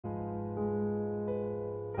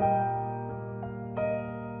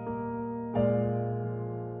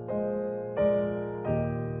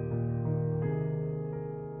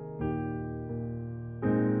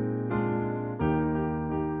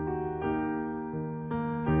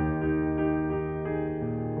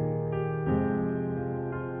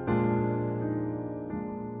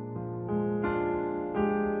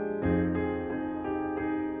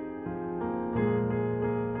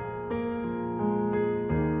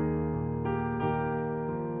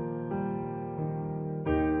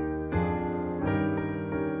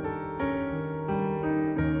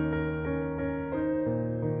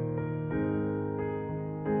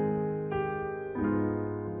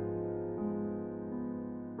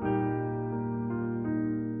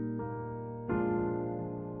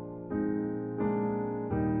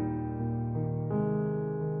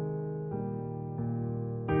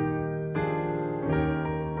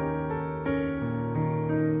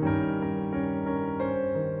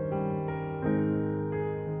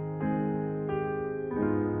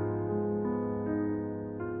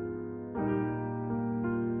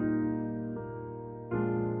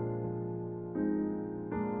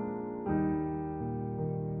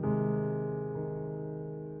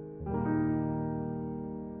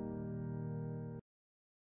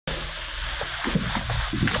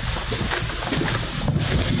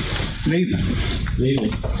Good evening. Good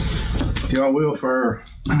evening. If y'all will, for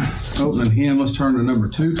our opening hymn, let's turn to number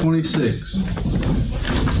 226.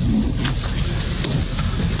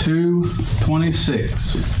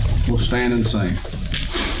 226. We'll stand and sing.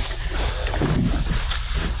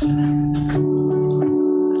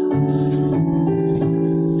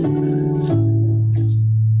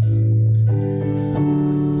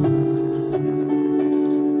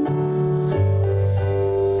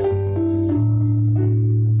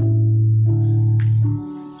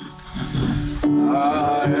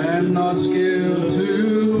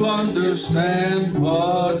 Understand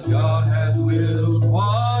what God hath willed,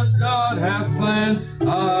 what God hath planned.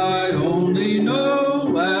 I only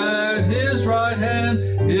know at His right hand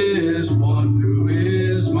is one who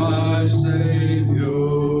is my Savior.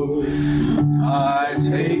 I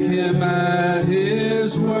take Him at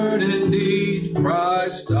His word indeed.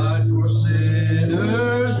 Christ died for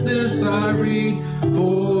sinners, this I read.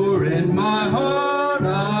 For in my heart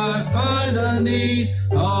I find a need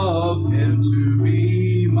of Him to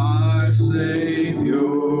be my Savior,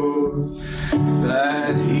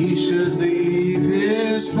 that He should leave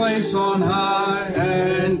His place on high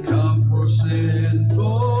and come for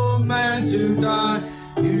sinful man to die.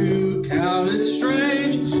 You count it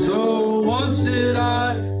strange, so once did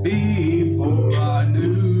I, before I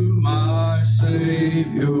knew my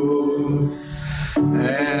Savior.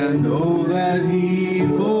 And oh, that He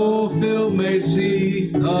fulfilled may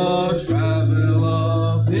see the travel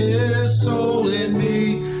of His soul in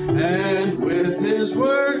me, and with His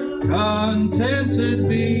word contented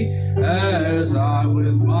be, as I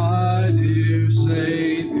with my dear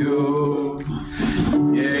Savior.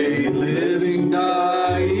 Yea, living,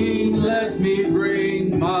 dying, let me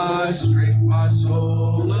bring my strength, my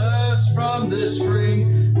solace from this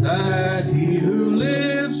spring, that He who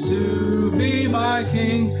lives to be my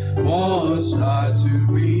King once died to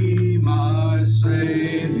be my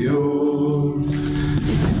Savior.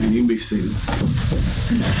 And you can be seated.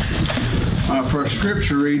 For our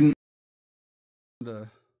scripture reading,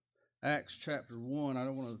 Acts chapter 1. I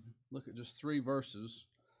don't want to look at just 3 verses,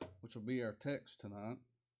 which will be our text tonight.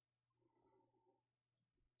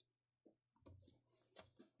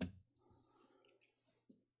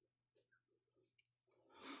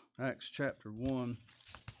 Acts chapter 1.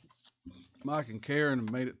 Mike and Karen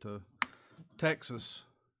made it to Texas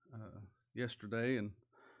yesterday and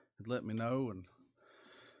had let me know, and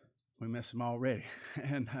we miss him already.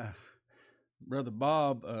 And Brother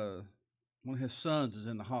Bob, one of his sons is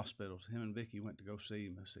in the hospital. So him and Vicky went to go see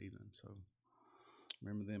him this evening. So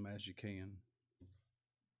remember them as you can.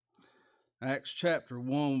 Acts chapter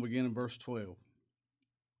 1, beginning in verse 12.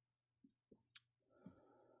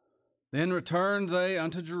 Then returned they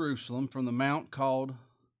unto Jerusalem from the mount called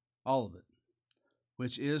Olivet,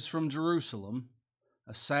 which is from Jerusalem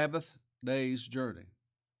a Sabbath day's journey.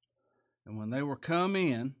 And when they were come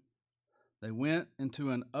in, they went into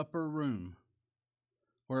an upper room,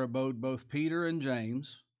 where abode both Peter and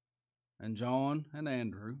James, and John and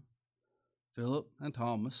Andrew, Philip and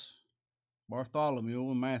Thomas,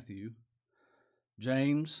 Bartholomew and Matthew,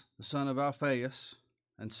 James the son of Alphaeus,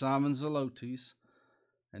 and Simon Zelotes,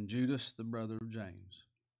 and Judas the brother of James.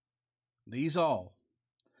 These all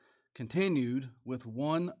continued with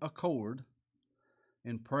one accord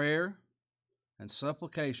in prayer and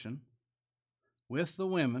supplication with the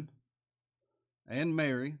women and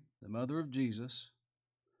Mary, the mother of Jesus,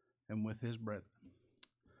 and with his brethren.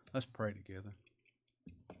 Let's pray together.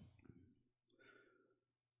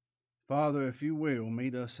 Father, if you will,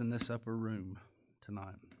 meet us in this upper room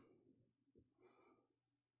tonight.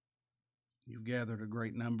 You've gathered a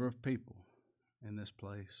great number of people in this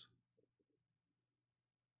place.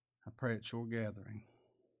 I pray it's your gathering.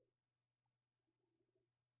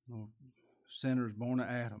 Lord, sinners born of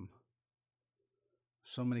Adam.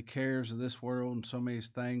 So many cares of this world and so many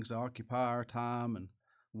things to occupy our time and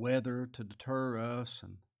weather to deter us.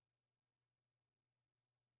 And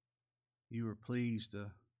you are pleased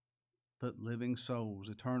to put living souls,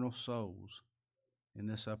 eternal souls, in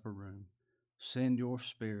this upper room. Send your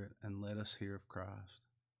Spirit and let us hear of Christ.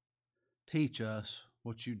 Teach us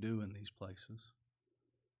what you do in these places.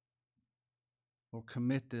 Lord,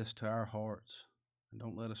 commit this to our hearts and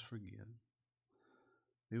don't let us forget.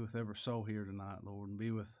 Be with every soul here tonight, Lord, and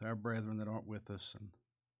be with our brethren that aren't with us. And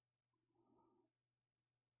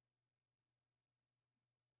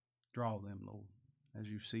draw them, Lord, as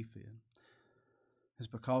you see fit. It's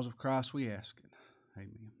because of Christ we ask it.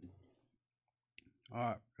 Amen. All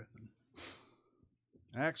right, brethren.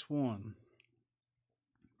 Acts 1.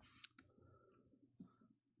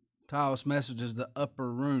 Titus message is the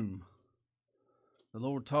upper room. the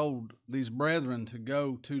Lord told these brethren to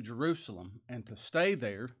go to Jerusalem and to stay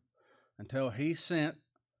there until he sent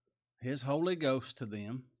his Holy Ghost to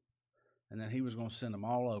them, and then he was going to send them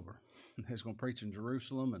all over. He was going to preach in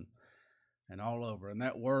Jerusalem and all over. And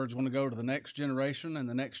that word's going to go to the next generation and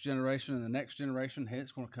the next generation and the next generation.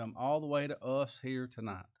 It's going to come all the way to us here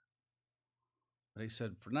tonight. But he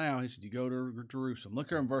said, for now, he said, you go to Jerusalem. Look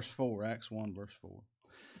here in verse 4, Acts 1, verse 4.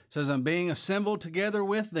 It says, and being assembled together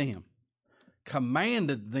with them,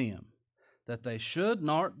 commanded them that they should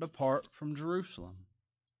not depart from Jerusalem.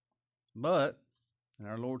 But, and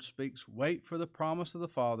our Lord speaks, wait for the promise of the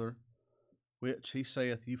Father, which he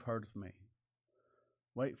saith, you've heard of me.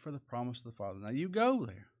 Wait for the promise of the Father. Now you go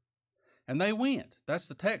there. And they went. That's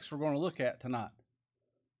the text we're going to look at tonight.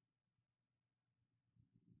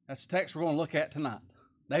 That's the text we're going to look at tonight.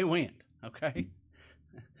 They went, okay?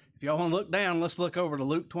 If y'all want to look down, let's look over to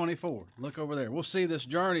Luke 24. Look over there. We'll see this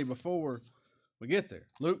journey before we get there.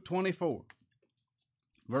 Luke 24,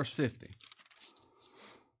 verse 50.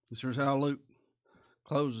 This is how Luke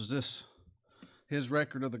closes his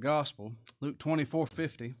record of the gospel. Luke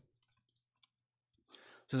 24:50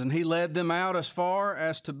 says, and he led them out as far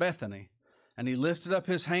as to Bethany, and he lifted up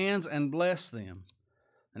his hands and blessed them.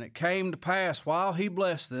 And it came to pass, while he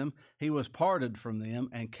blessed them, he was parted from them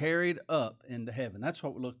and carried up into heaven. That's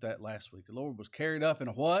what we looked at last week. The Lord was carried up in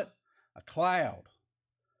a what? A cloud.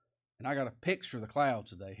 And I got a picture of the cloud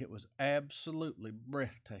today. It was absolutely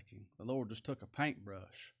breathtaking. The Lord just took a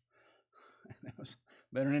paintbrush. And it was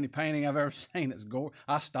better than any painting I've ever seen. It's gore.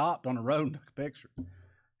 I stopped on the road and took a picture.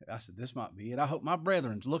 I said, this might be it. I hope my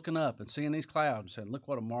brethren's looking up and seeing these clouds and saying, look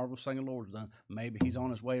what a marvelous thing the Lord's done. Maybe he's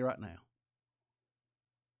on his way right now.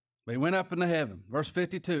 But he went up into heaven. Verse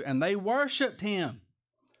 52, and they worshiped him.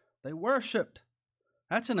 They worshiped.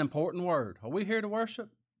 That's an important word. Are we here to worship?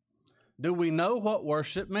 Do we know what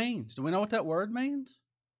worship means? Do we know what that word means?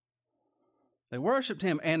 They worshiped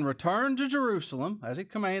him and returned to Jerusalem, as he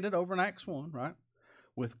commanded over in Acts 1, right?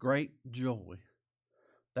 With great joy.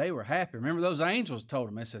 They were happy. Remember those angels told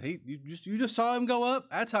him, they said, you just saw him go up?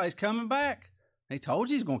 That's how he's coming back. He told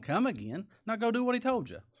you he's going to come again. Now go do what he told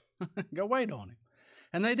you. Go wait on him.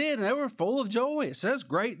 And they did, and they were full of joy. It says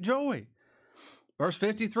great joy. Verse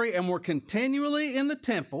 53, and were continually in the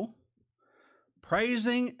temple,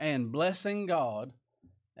 praising and blessing God.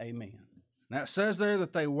 Amen. Now it says there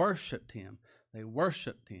that they worshiped him. They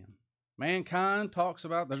worshiped him. Mankind talks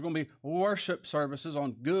about there's going to be worship services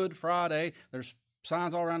on Good Friday. There's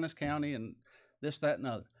signs all around this county and this, that, and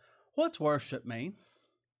other. What's worship mean?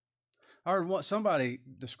 I heard somebody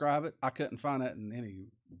describe it. I couldn't find that in any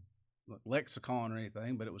lexicon or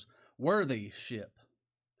anything, but it was worthyship.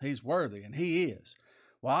 He's worthy, and he is.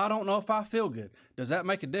 Well, I don't know if I feel good. Does that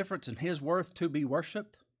make a difference in his worth to be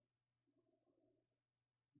worshipped?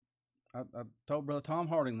 I told Brother Tom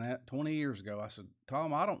Harding that 20 years ago. I said,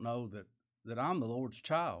 Tom, I don't know that I'm the Lord's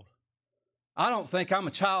child. I don't think I'm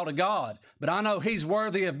a child of God, but I know he's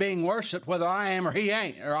worthy of being worshipped, whether I am or he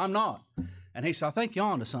ain't, or I'm not. And he said, I think you're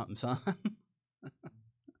on to something, son.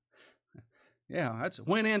 Yeah, that's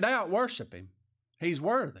when in doubt, worship him. He's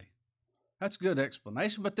worthy. That's a good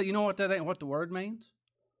explanation, but you know what? That ain't what the word means.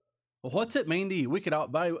 Well, what's it mean to you? We could all,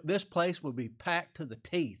 this place would be packed to the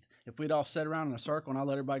teeth if we'd all sit around in a circle and I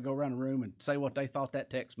let everybody go around the room and say what they thought that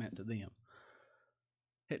text meant to them.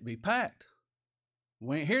 It'd be packed.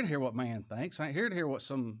 We ain't here to hear what man thinks. I ain't here to hear what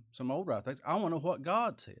some old writer thinks. I want to know what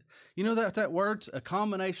God said. You know that word's a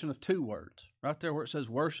combination of two words. Right there where it says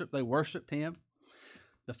worship, they worshiped him.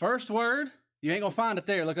 The first word, you ain't going to find it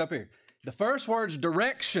there. Look up here. The first word's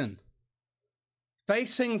direction.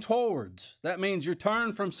 Facing towards. That means you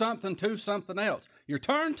turn from something to something else. You're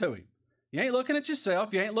turned to him. You ain't looking at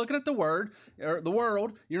yourself. You ain't looking at the word or the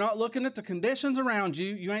world. You're not looking at the conditions around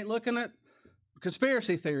you. You ain't looking at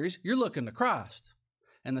conspiracy theories. You're looking to Christ.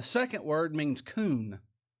 And the second word means coon.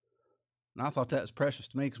 And I thought that was precious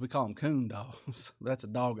to me because we call them coon dogs. That's a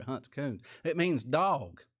dog that hunts coon. It means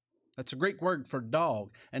dog. That's a Greek word for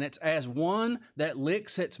dog. And it's as one that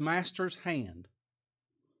licks its master's hand.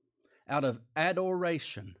 Out of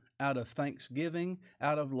adoration, out of thanksgiving,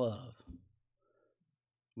 out of love.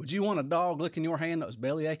 Would you want a dog licking your hand that was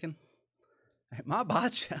belly aching? It might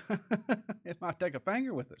bite you. It might take a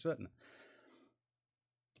finger with it, shouldn't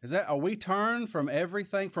it? Are we turned from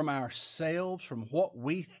everything, from ourselves, from what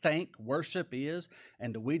we think worship is,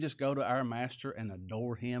 and do we just go to our master and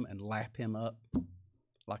adore him and lap him up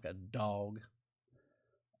like a dog?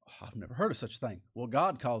 Oh, I've never heard of such a thing. Well,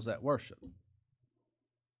 God calls that worship.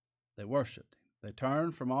 They worshiped him. They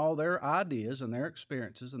turned from all their ideas and their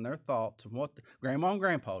experiences and their thoughts and what Grandma and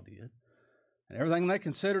Grandpa did and everything they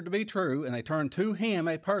considered to be true, and they turned to him,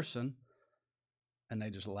 a person, And they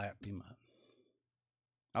just lapped him up.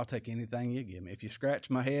 I'll take anything you give me. If you scratch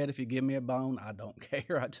my head, if you give me a bone, I don't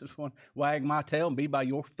care. I just want to wag my tail and be by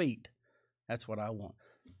your feet. That's what I want.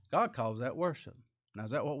 God calls that worship. Now,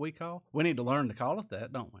 is that what we call? We need to learn to call it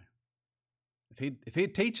that, don't we? If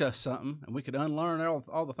he'd teach us something and we could unlearn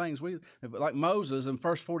all the things like Moses in the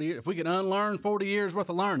first 40 years, if we could unlearn 40 years worth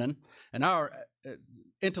of learning and our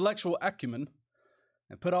intellectual acumen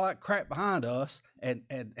and put all that crap behind us and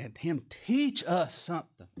him teach us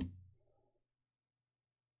something.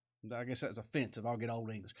 I guess that's offensive. I'll get old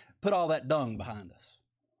English. Put all that dung behind us.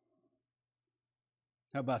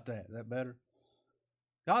 How about that? Is that better?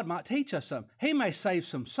 God might teach us something. He may save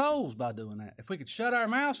some souls by doing that. If we could shut our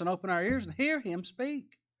mouths and open our ears and hear him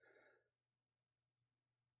speak.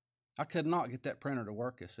 I could not get that printer to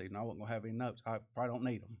work this evening. I wasn't going to have any notes. I probably don't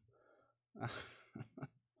need them.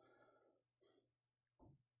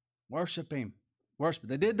 Worship him. Worship.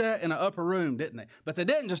 They did that in an upper room, didn't they? But they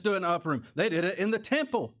didn't just do it in the upper room. They did it in the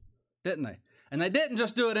temple, didn't they? And they didn't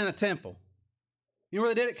just do it in a temple. You know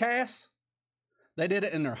where they did it, Cass? They did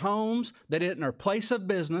it in their homes. They did it in their place of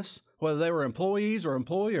business, whether they were employees or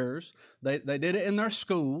employers. They did it in their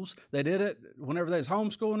schools. They did it whenever they was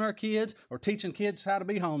homeschooling their kids or teaching kids how to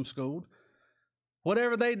be homeschooled.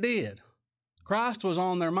 Whatever they did, Christ was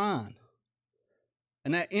on their mind.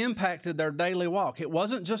 And that impacted their daily walk. It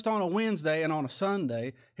wasn't just on a Wednesday and on a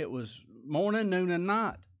Sunday. It was morning, noon, and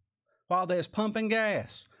night. While they was pumping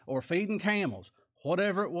gas or feeding camels,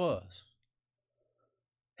 whatever it was.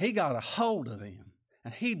 He got a hold of them,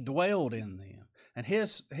 and he dwelled in them, and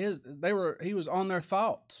he was on their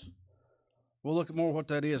thoughts. We'll look at more what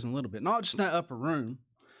that is in a little bit. Not just in that upper room,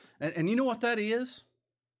 and you know what that is?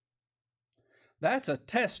 That's a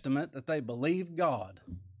testament that they believed God,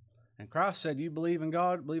 and Christ said, "You believe in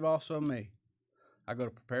God, believe also in me. I go to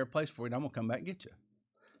prepare a place for you, and I'm gonna come back and get you."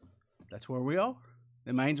 That's where we are.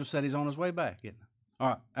 The angel said he's on his way back. Isn't it? All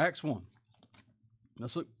right, Acts 1.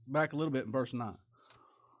 Let's look back a little bit in verse 9.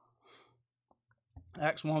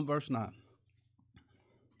 Acts 1, verse 9.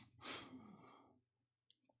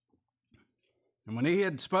 And when he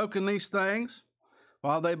had spoken these things,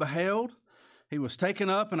 while they beheld, he was taken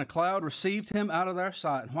up, and a cloud received him out of their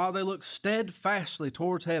sight. And while they looked steadfastly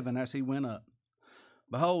towards heaven as he went up,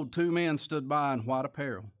 behold, two men stood by in white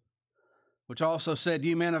apparel, which also said,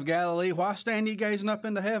 Ye men of Galilee, why stand ye gazing up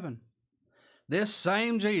into heaven? This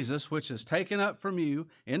same Jesus, which is taken up from you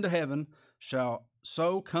into heaven, shall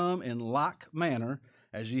so come in like manner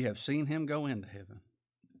as ye have seen him go into heaven.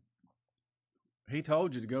 He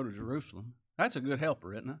told you to go to Jerusalem. That's a good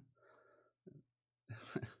helper, isn't it?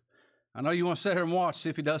 I know you want to sit here and watch, see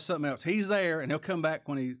if he does something else. He's there, and he'll come back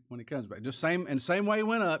when he comes back. Just in the same way he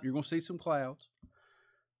went up, you're going to see some clouds.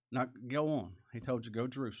 Now, go on. He told you to go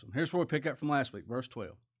to Jerusalem. Here's where we pick up from last week, verse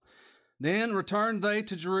 12. Then returned they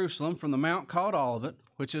to Jerusalem from the mount called Olivet,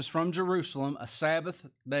 which is from Jerusalem a Sabbath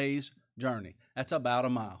day's journey. That's about a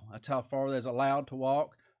mile. That's how far they're allowed to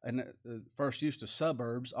walk. And first used to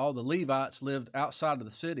suburbs. All the Levites lived outside of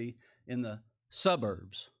the city in the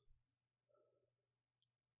suburbs.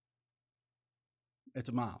 It's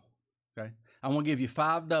a mile. Okay. I want to give you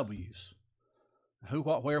 5 W's. Who,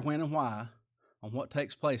 what, where, when, and why on what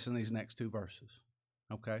takes place in these next 2 verses.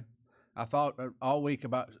 Okay. I thought all week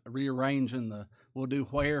about rearranging we'll do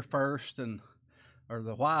where first or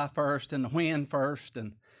the why first and the when first.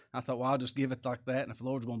 And I thought, well, I'll just give it like that. And if the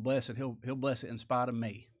Lord's going to bless it, he'll bless it in spite of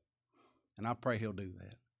me. And I pray he'll do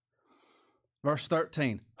that. Verse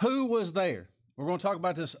 13, who was there? We're going to talk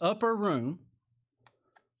about this upper room.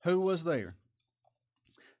 Who was there?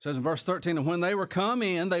 It says in verse 13, and when they were come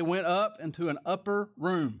in, they went up into an upper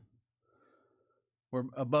room where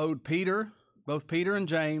abode both Peter and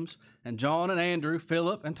James, and John and Andrew,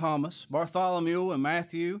 Philip and Thomas, Bartholomew and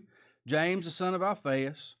Matthew, James the son of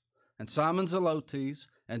Alphaeus, and Simon Zelotes,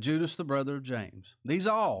 and Judas the brother of James. These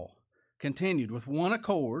all continued with one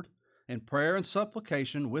accord in prayer and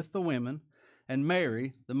supplication with the women, and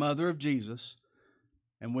Mary, the mother of Jesus,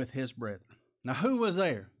 and with his brethren. Now, who was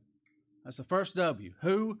there? That's the first W.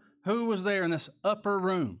 Who was there in this upper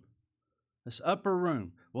room? This upper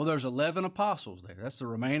room. Well, there's 11 apostles there. That's the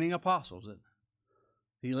remaining apostles.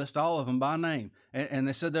 He lists all of them by name. And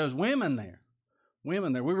they said there's women there.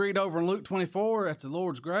 Women there. We read over in Luke 24 at the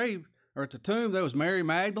Lord's grave, or at the tomb, there was Mary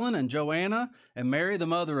Magdalene and Joanna and Mary, the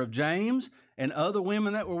mother of James, and other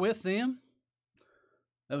women that were with them.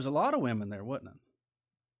 There was a lot of women there, wasn't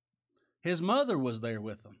it? His mother was there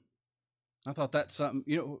with them. I thought that's something,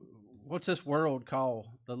 what's this world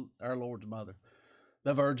call our Lord's mother?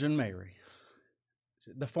 The Virgin Mary.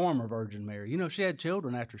 The former Virgin Mary. She had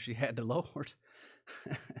children after she had the Lord.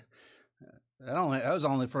 That was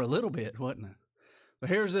only for a little bit, wasn't it? But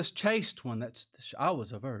here's this chaste one I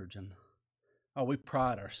was a virgin. Oh, we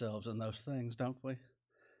pride ourselves in those things, don't we?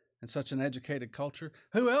 In such an educated culture.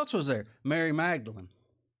 Who else was there? Mary Magdalene.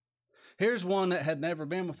 Here's one that had never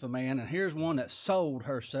been with a man, and here's one that sold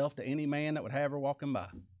herself to any man that would have her walking by.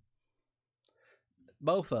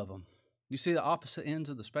 Both of them. You see the opposite ends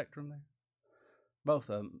of the spectrum there? Both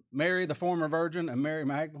of them. Mary, the former virgin, and Mary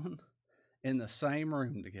Magdalene in the same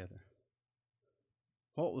room together.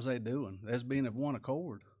 What was they doing? As being of one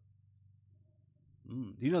accord.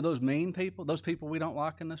 Do you know those mean people? Those people we don't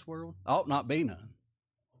like in this world? Ought not be none.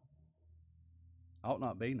 Ought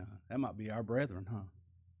not be none. That might be our brethren, huh?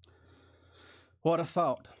 What a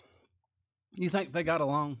thought. You think they got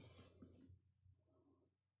along?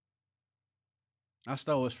 I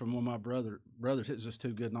stole this from one of my brothers. It's just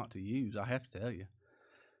too good not to use, I have to tell you.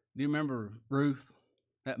 Do you remember Ruth,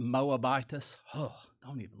 that Moabitess? Oh,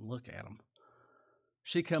 don't even look at them.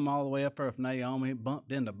 She come all the way up there with Naomi,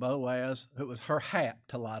 bumped into Boaz. It was her hat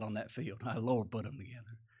to light on that field. The Lord put them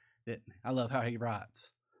together, didn't he? I love how he writes.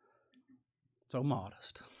 So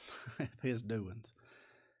modest, his doings.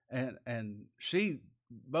 And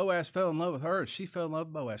Boaz fell in love with her, and she fell in love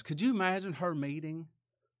with Boaz. Could you imagine her meeting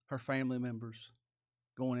her family members,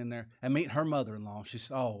 going in there and meeting her mother-in-law? She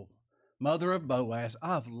said, "Oh, mother of Boaz,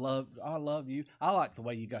 I love you. I like the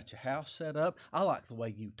way you got your house set up. I like the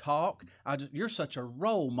way you talk. You're such a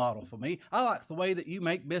role model for me. I like the way that you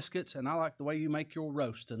make biscuits, and I like the way you make your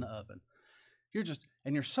roast in the oven.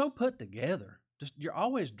 You're so put together. You're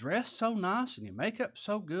always dressed so nice, and your makeup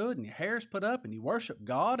so good, and your hair's put up, and you worship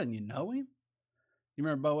God, and you know Him." You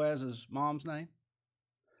remember Boaz's mom's name?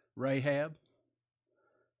 Rahab.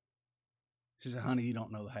 She said, "Honey, you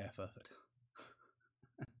don't know the half of it.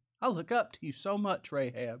 I look up to you so much,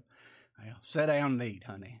 Rahab." Well, sit down and eat,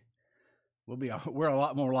 honey. We're a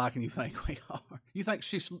lot more like than you think we are. You think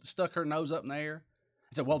she stuck her nose up in the air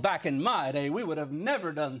and said, "Well, back in my day, we would have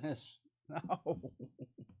never done this."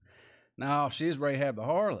 No, she's Rahab the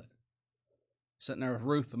harlot, sitting there with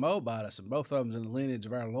Ruth the Moabitess, and both of them's in the lineage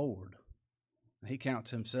of our Lord. And He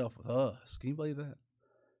counts Himself with us. Can you believe that?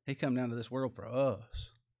 He come down to this world for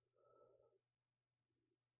us.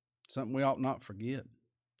 Something we ought not forget.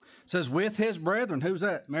 It says, with His brethren. Who's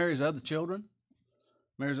that? Mary's other children.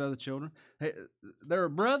 Mary's other children. Hey, there are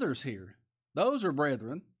brothers here. Those are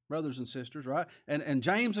brethren, brothers and sisters, right? And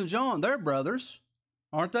James and John, they're brothers,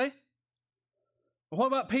 aren't they? Well, what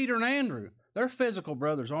about Peter and Andrew? They're physical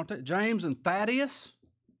brothers, aren't they? James and Thaddeus,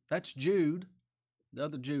 that's Jude, the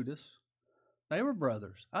other Judas. They were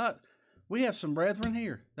brothers. We have some brethren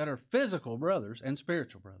here that are physical brothers and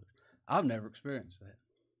spiritual brothers. I've never experienced that.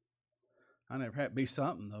 I never had. Be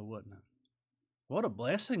something, though, wouldn't it? What a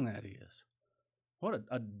blessing that is. What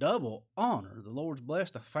a double honor the Lord's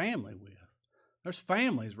blessed a family with. There's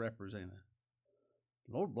families represented.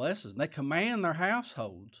 The Lord blesses, and they command their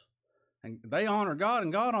households, and they honor God,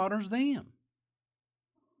 and God honors them.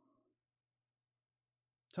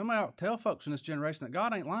 Somebody ought to tell folks in this generation that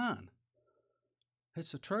God ain't lying.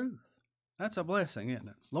 It's the truth. That's a blessing, isn't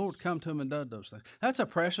it? Lord come to Him and done those things. That's a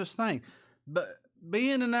precious thing. But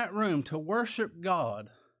being in that room to worship God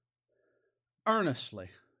earnestly,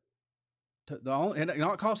 and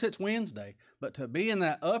not because it's Wednesday, but to be in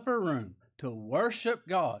that upper room to worship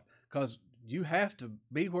God, because you have to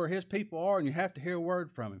be where His people are, and you have to hear a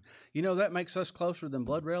word from Him. You know, that makes us closer than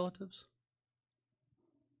blood relatives.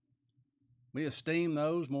 We esteem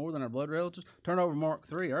those more than our blood relatives. Turn over to Mark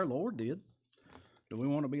 3. Our Lord did. Do we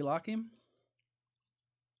want to be like Him?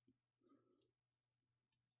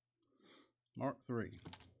 Mark 3.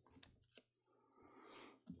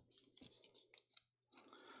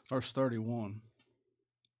 Verse 31.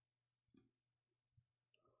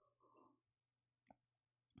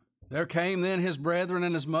 There came then His brethren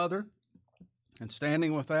and His mother, and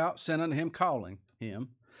standing without, sent unto Him, calling Him.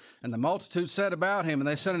 And the multitude said about Him, and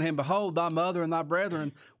they said unto Him, Behold, thy mother and thy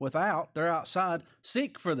brethren without, they're outside,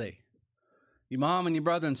 seek for thee. Your mom and your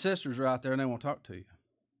brother and sisters are out there, and they want to talk to you.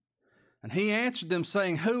 And He answered them,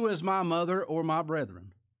 saying, Who is my mother or my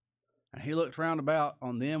brethren? And He looked round about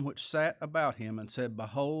on them which sat about Him, and said,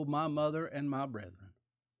 Behold, my mother and my brethren.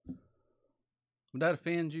 Would that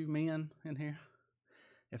offend you men in here?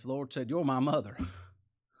 If the Lord said, You're my mother,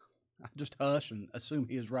 I'd just hush and assume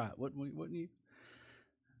He is right, wouldn't you?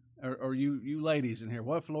 Or you ladies in here,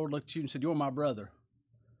 what if the Lord looked at you and said, You're my brother?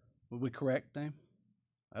 Would we correct Him?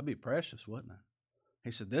 That'd be precious, wouldn't it?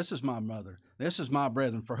 He said, This is my mother, this is my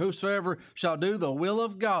brethren. For whosoever shall do the will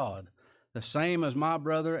of God, the same as my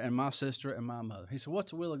brother and my sister and my mother. He said,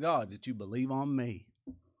 What's the will of God? That you believe on me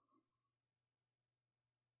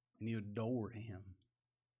and you adore Him.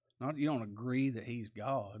 Not you don't agree that He's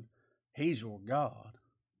God. He's your God.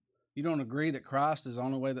 You don't agree that Christ is the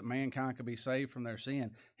only way that mankind could be saved from their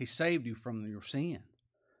sin. He saved you from your sin.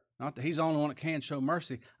 Not that he's the only one that can show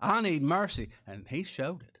mercy. I need mercy. And he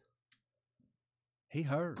showed it. He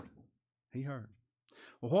heard. He heard.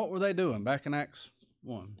 Well, what were they doing back in Acts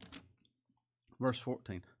 1, verse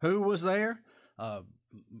 14? Who was there? A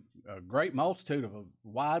great multitude of a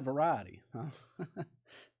wide variety. Huh?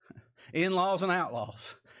 In-laws and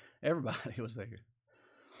outlaws. Everybody was there.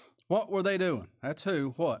 What were they doing? That's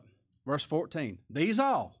who, what? Verse 14. These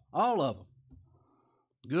all of them.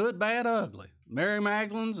 Good, bad, ugly. Mary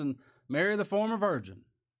Magdalene's and Mary the former virgin.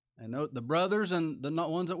 And the brothers and the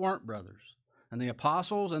ones that weren't brothers. And the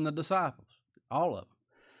apostles and the disciples. All of them.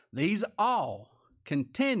 These all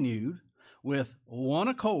continued with one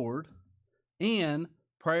accord in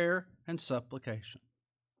prayer and supplication.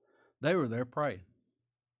 They were there praying.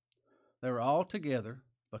 They were all together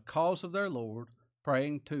because of their Lord,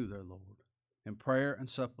 praying to their Lord in prayer and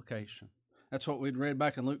supplication. That's what we'd read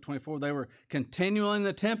back in Luke 24. They were continually in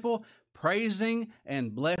the temple, praising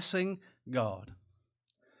and blessing God.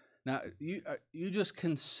 Now, you just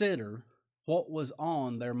consider what was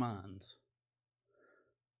on their minds.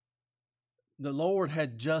 The Lord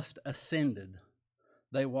had just ascended.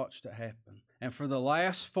 They watched it happen. And for the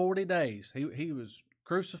last 40 days, he was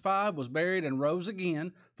crucified, was buried, and rose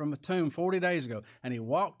again from a tomb 40 days ago. And he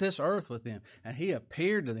walked this earth with them, and he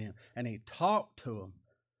appeared to them, and he talked to them.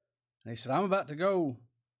 And he said, I'm about to go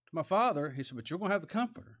to my Father. He said, but you're going to have the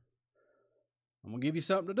Comforter. I'm going to give you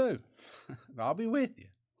something to do. I'll be with you.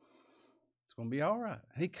 It's going to be all right.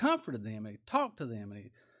 He comforted them, and he talked to them, and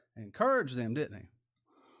he encouraged them, didn't he?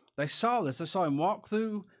 They saw this. They saw him walk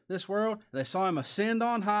through this world. They saw him ascend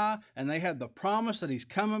on high, and they had the promise that he's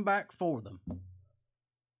coming back for them.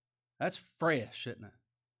 That's fresh, isn't it?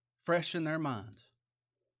 Fresh in their minds.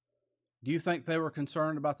 Do you think they were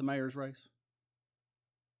concerned about the mayor's race?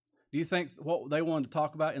 Do you think what they wanted to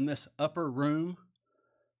talk about in this upper room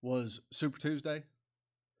was Super Tuesday?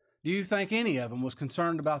 Do you think any of them was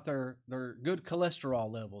concerned about their good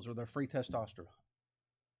cholesterol levels or their free testosterone?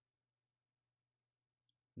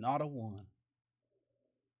 Not a one.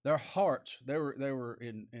 Their hearts, they were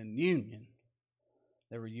in union.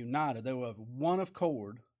 They were united. They were of one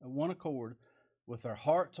accord with their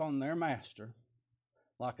hearts on their master,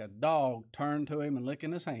 like a dog turned to him and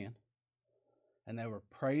licking his hand. And they were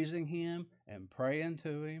praising him and praying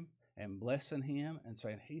to him and blessing him and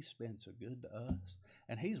saying, he's been so good to us.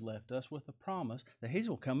 And he's left us with a promise that he's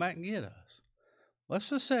going to come back and get us. Let's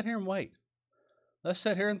just sit here and wait. Let's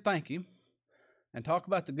sit here and thank him and talk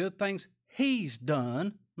about the good things he's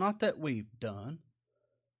done, not that we've done,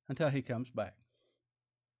 until he comes back.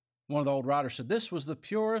 One of the old writers said, this was the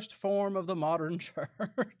purest form of the modern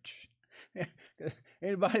church.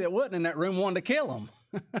 Anybody that wasn't in that room wanted to kill him.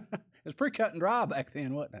 It was pretty cut and dry back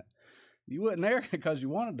then, wasn't it? You wasn't there because you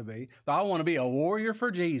wanted to be. But I want to be a warrior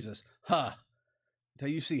for Jesus. Until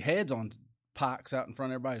you see heads on pikes out in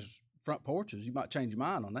front of everybody's front porches, you might change your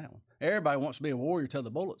mind on that one. Everybody wants to be a warrior till the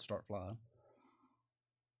bullets start flying.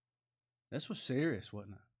 This was serious,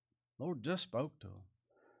 wasn't it? The Lord just spoke to them.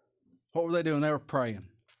 What were they doing? They were praying.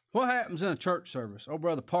 What happens in a church service? Oh,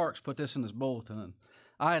 Brother Parks put this in his bulletin, and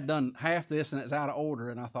I had done half this, and it's out of order,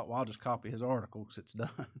 and I thought, well, I'll just copy his article because it's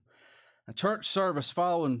done. A church service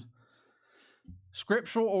following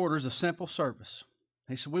scriptural orders of simple service.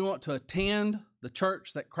 He said, we want to attend the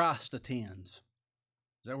church that Christ attends.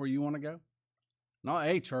 Is that where you want to go? Not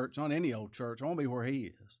a church, not any old church. I want to be where he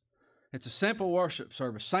is. It's a simple worship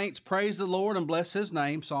service. Saints praise the Lord and bless his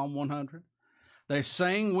name, Psalm 100. They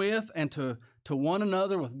sing with and to one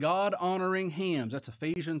another with God-honoring hymns. That's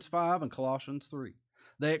Ephesians 5 and Colossians 3.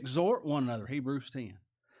 They exhort one another, Hebrews 10.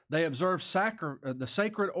 They observe the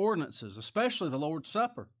sacred ordinances, especially the Lord's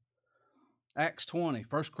Supper, Acts 20,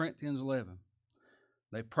 1 Corinthians 11.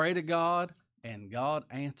 They pray to God, and God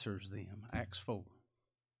answers them, Acts 4.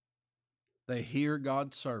 They hear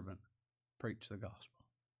God's servant preach the gospel.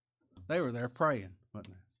 They were there praying,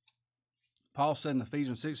 wasn't they? Paul said in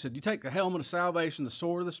Ephesians 6, he said, you take the helmet of salvation, the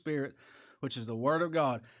sword of the Spirit, which is the word of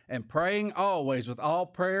God, and praying always with all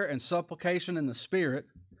prayer and supplication in the Spirit,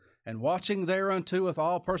 and watching thereunto with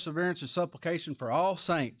all perseverance and supplication for all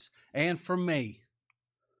saints, and for me,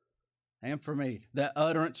 that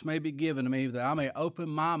utterance may be given to me, that I may open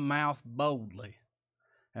my mouth boldly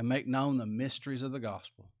and make known the mysteries of the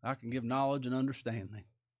gospel. I can give knowledge and understanding.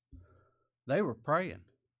 They were praying.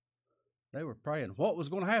 They were praying. What was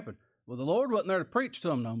going to happen? Well, the Lord wasn't there to preach to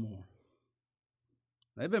them no more.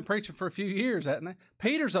 They've been preaching for a few years, haven't they?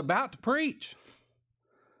 Peter's about to preach.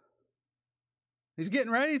 He's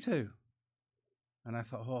getting ready to. And I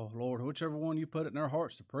thought, oh, Lord, whichever one you put it in their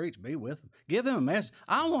hearts to preach, be with them. Give them a message.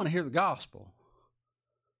 I want to hear the gospel.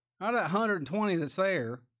 Out of that 120 that's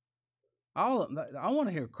there, I want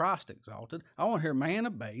to hear Christ exalted. I want to hear man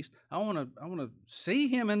abased. I want to see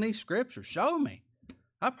him in these scriptures. Show me.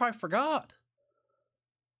 I probably forgot.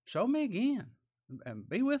 Show me again. And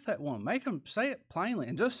be with that one. Make them say it plainly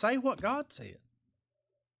and just say what God said.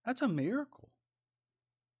 That's a miracle.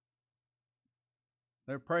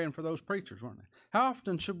 They're praying for those preachers, weren't they? How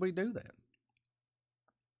often should we do that?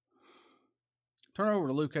 Turn over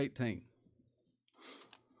to Luke 18.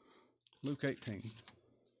 Luke 18.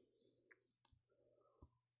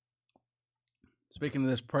 Speaking of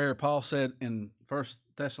this prayer, Paul said in 1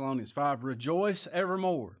 Thessalonians 5, rejoice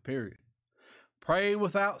evermore, period. Pray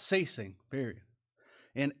without ceasing, period.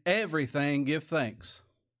 In everything give thanks.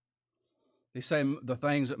 He said the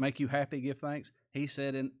things that make you happy, give thanks. He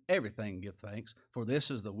said in everything give thanks, for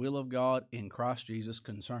this is the will of God in Christ Jesus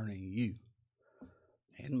concerning you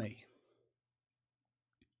and me.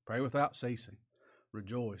 Pray without ceasing.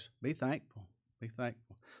 Rejoice. Be thankful. Be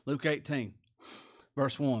thankful. Luke 18,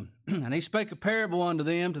 verse 1. And he spake a parable unto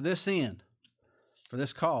them to this end, for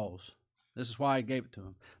this cause. This is why he gave it to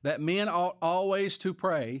them. That men ought always to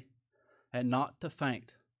pray and not to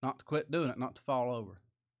faint, not to quit doing it, not to fall over.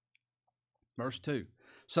 Verse 2,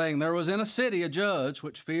 saying, there was in a city a judge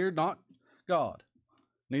which feared not God,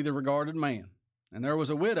 neither regarded man. And there was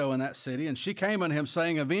a widow in that city, and she came unto him,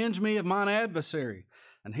 saying, avenge me of mine adversary.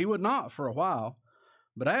 And he would not for a while.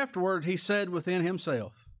 But afterward he said within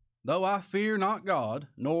himself, though I fear not God,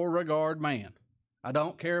 nor regard man. I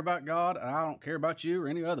don't care about God, and I don't care about you or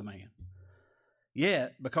any other man.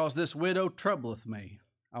 Yet, because this widow troubleth me,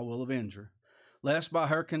 I will avenge her, lest by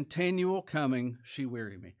her continual coming she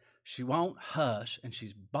weary me. She won't hush, and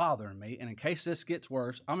she's bothering me, and in case this gets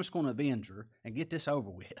worse, I'm just going to avenge her and get this over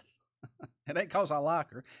with. It ain't because I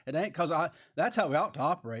like her. It ain't because that's how we ought to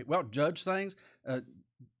operate. We ought to judge things.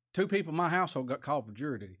 2 people in my household got called for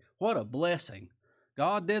jury duty. What a blessing.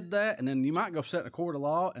 God did that, and then you might go sit in a court of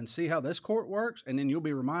law and see how this court works, and then you'll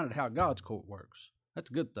be reminded how God's court works.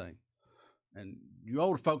 That's a good thing. And you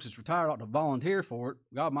older folks that's retired ought to volunteer for it.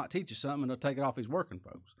 God might teach you something, and he'll take it off his working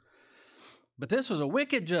folks. But this was a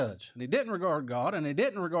wicked judge, and he didn't regard God, and he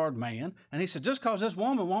didn't regard man. And he said, just because this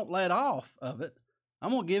woman won't let off of it,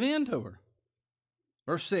 I'm going to give in to her.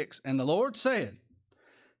 Verse 6, and the Lord said,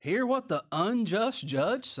 hear what the unjust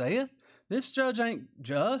judge saith. This judge ain't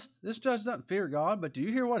just. This judge doesn't fear God, but do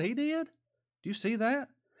you hear what he did? Do you see that?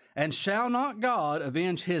 And shall not God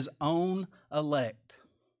avenge his own elect?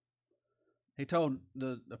 He told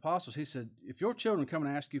the apostles, he said, if your children come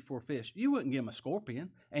and ask you for a fish, you wouldn't give them a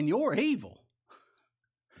scorpion, and you're evil.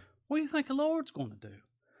 What do you think the Lord's going to do?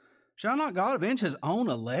 Shall not God avenge his own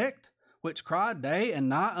elect, which cry day and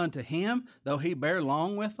night unto him, though he bear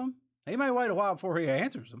long with them? He may wait a while before he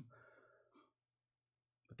answers them.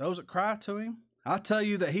 But those that cry to him, I tell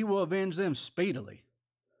you that he will avenge them speedily.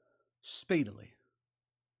 Speedily.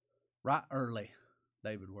 Right early,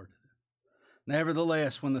 David worded it.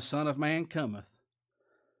 Nevertheless, when the Son of Man cometh,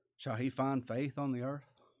 shall he find faith on the earth?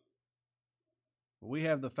 We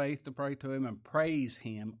have the faith to pray to him and praise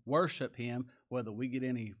him, worship him, whether we get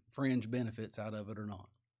any fringe benefits out of it or not.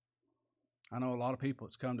 I know a lot of people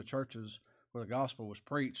that's come to churches where the gospel was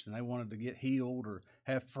preached and they wanted to get healed or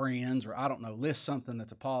have friends or, I don't know, list something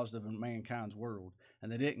that's a positive in mankind's world.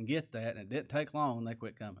 And they didn't get that, and it didn't take long, and they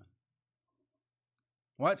quit coming.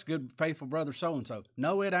 Well, that's good, faithful brother so-and-so.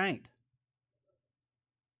 No, it ain't.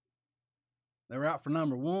 They're out for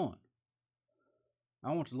number one.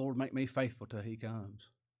 I want the Lord to make me faithful till he comes,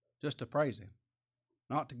 just to praise him,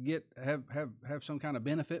 not to have some kind of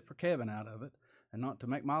benefit for Kevin out of it, and not to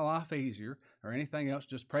make my life easier or anything else,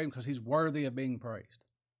 just pray him because he's worthy of being praised.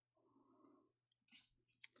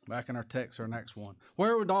 Back in our text, our next one.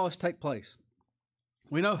 Where would all this take place?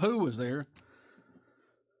 We know who was there.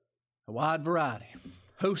 A wide variety.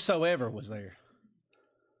 Whosoever was there.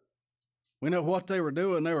 We know what they were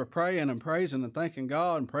doing. They were praying and praising and thanking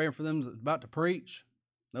God and praying for them that was about to preach.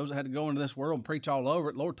 Those that had to go into this world and preach all over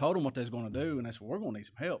it. The Lord told them what they was going to do, and they said, we're going to need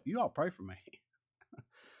some help. You all pray for me.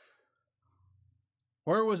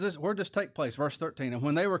 Where did this take place? Verse 13. And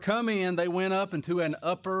when they were come in, they went up into an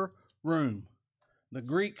upper room. The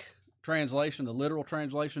Greek translation, the literal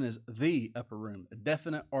translation, is the upper room, a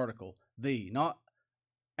definite article, the, not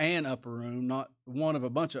an upper room, not one of a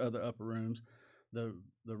bunch of other upper rooms. The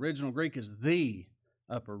original Greek is the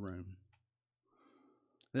upper room.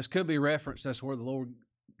 This could be referenced, that's where the Lord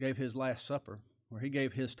gave his Last Supper, where he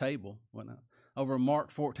gave his table. Over in Mark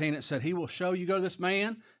 14, it said, he will show you, go to this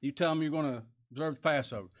man, you tell him you're going to observe the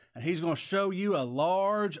Passover, and he's going to show you a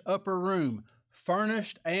large upper room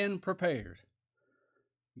furnished and prepared.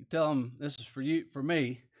 You tell him, this is for you, for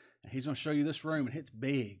me, and he's going to show you this room, and it's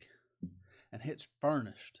big, and it's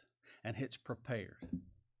furnished, and it's prepared.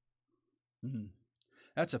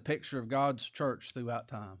 That's a picture of God's church throughout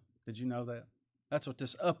time. Did you know that? That's what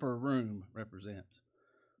this upper room represents.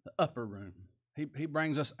 The upper room. He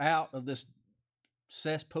brings us out of this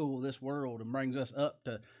cesspool of this world and brings us up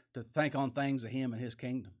to think on things of him and his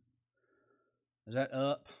kingdom. Is that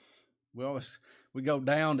up? We go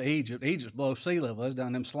down to Egypt. Egypt's below sea level. That's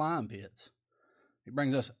down them slime pits. He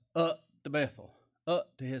brings us up to Bethel,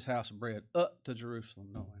 up to his house of bread, up to Jerusalem.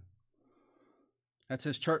 No way. That's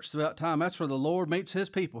his church throughout time. That's where the Lord meets his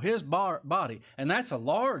people, his body. And that's a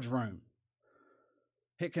large room.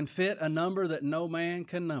 It can fit a number that no man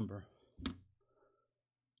can number.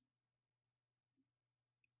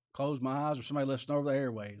 Close my eyes or somebody listening over the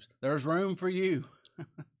airwaves. There's room for you.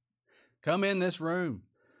 Come in this room.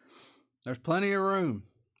 There's plenty of room.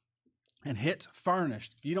 And it's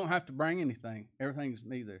furnished. You don't have to bring anything. Everything's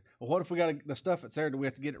there. Well, what if we got the stuff that's there? Do we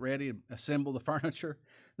have to get it ready and assemble the furniture?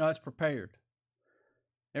 No, it's prepared.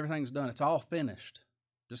 Everything's done. It's all finished.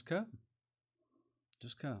 Just come.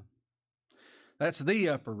 Just come. That's the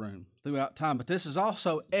upper room throughout time. But this is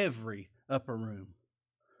also every upper room.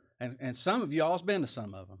 And some of y'all's been to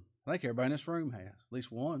some of them. I think everybody in this room has, at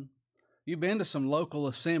least one. You've been to some local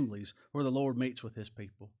assemblies where the Lord meets with his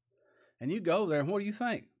people. And you go there, and what do you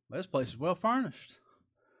think? This place is well furnished.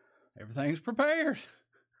 Everything's prepared.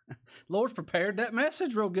 The Lord's prepared that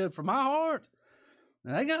message real good for my heart.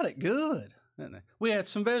 And they got it good, didn't they? We had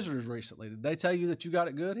some visitors recently. Did they tell you that you got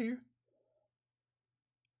it good here?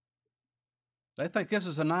 They think this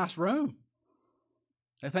is a nice room.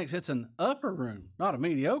 They think it's an upper room, not a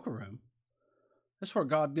mediocre room. That's where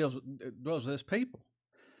God dwells with his people.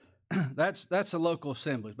 That's the local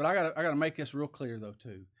assemblies. But I gotta make this real clear though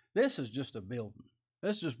too. This is just a building.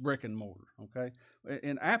 This is just brick and mortar. Okay.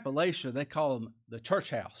 In Appalachia, they call them the church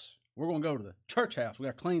house. We're going to go to the church house. We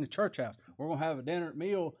got to clean the church house. We're going to have a dinner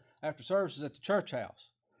meal after services at the church house.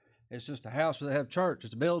 It's just a house where they have church.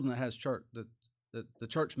 It's a building that has church. The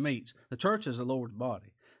church meets. The church is the Lord's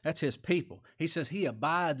body. That's his people. He says he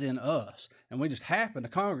abides in us, and we just happen to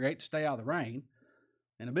congregate to stay out of the rain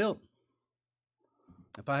in a building.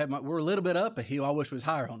 If we're a little bit up a hill, I wish we was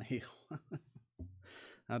higher on the hill.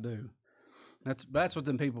 I do. That's what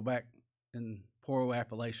them people back in poor old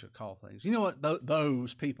Appalachia call things. You know what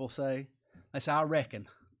those people say? They say, I reckon.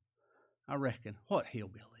 What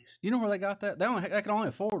hillbillies? You know where they got that? They can only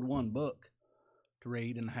afford one book to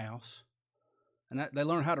read in the house. And they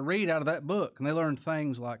learn how to read out of that book. And they learn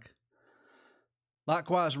things like,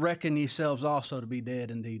 likewise reckon yourselves also to be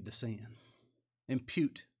dead indeed to sin.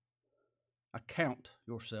 Impute. Account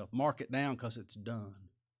yourself. Mark it down because it's done.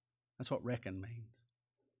 That's what reckon means.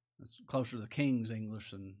 It's closer to the King's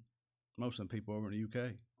English than most of the people over in the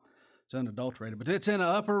UK. It's unadulterated. But it's in an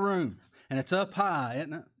upper room. And it's up high,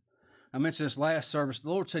 isn't it? I mentioned this last service. The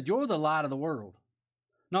Lord said, you're the light of the world.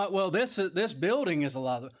 Not, well, this building is the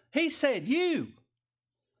light of the world. He said you.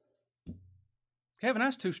 Kevin,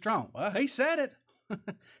 that's too strong. Well, he said it.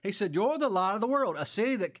 He said, you're the light of the world. A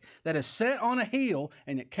city that is set on a hill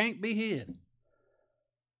and it can't be hid.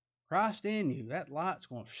 Christ in you. That light's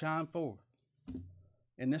going to shine forth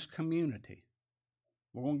in this community.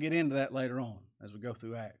 We're going to get into that later on as we go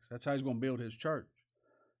through Acts. That's how he's going to build his church,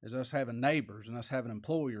 is us having neighbors and us having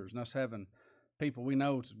employers and us having people we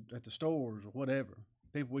know at the stores or whatever,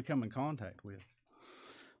 people we come in contact with.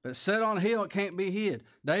 But it's set on a hill, it can't be hid.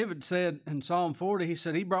 David said in Psalm 40, he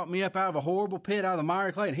said, he brought me up out of a horrible pit, out of the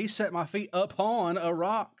miry clay, and he set my feet upon a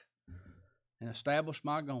rock and established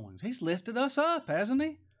my goings. He's lifted us up, hasn't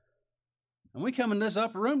he? And we come in this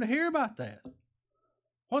upper room to hear about that.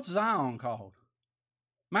 What's Zion called?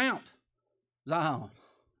 Mount Zion.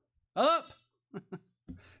 Up.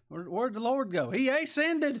 Where'd the Lord go? He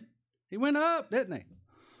ascended. He went up, didn't he?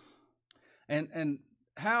 And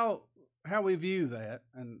how we view that,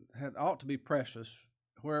 and it ought to be precious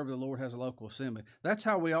wherever the Lord has a local assembly. That's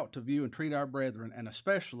how we ought to view and treat our brethren, and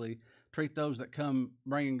especially treat those that come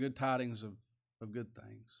bringing good tidings of good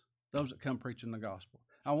things, those that come preaching the gospel.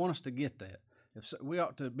 I want us to get that. We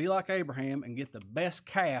ought to be like Abraham and get the best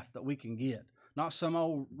calf that we can get, not some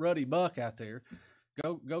old ruddy buck out there.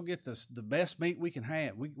 Go get the best meat we can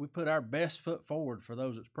have. We put our best foot forward for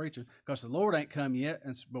those that's preaching, because the Lord ain't come yet,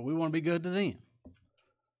 but we want to be good to them.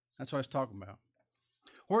 That's what he's talking about.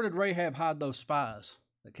 Where did Rahab hide those spies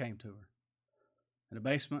that came to her? In the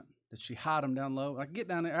basement? Did she hide them down low? I can get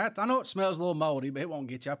down there. I know it smells a little moldy, but it won't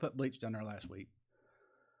get you. I put bleach down there last week.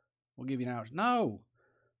 We'll give you an hour. No.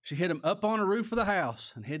 She hid them up on the roof of the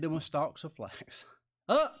house and hid them with stalks of flax.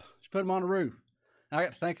 Up! She put them on the roof. I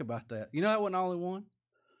got to think about that. You know that wasn't the only one?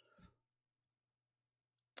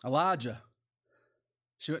 Elijah.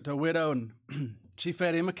 She went to a widow and she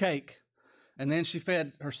fed him a cake. And then she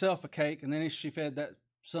fed herself a cake. And then she fed that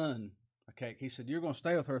son a cake. He said, you're going to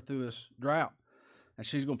stay with her through this drought. And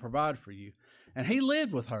she's going to provide for you. And he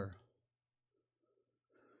lived with her.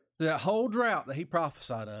 That whole drought that he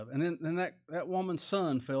prophesied of. And then that woman's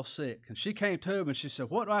son fell sick. And she came to him and she said,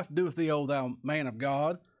 what do I have to do with thee, O thou man of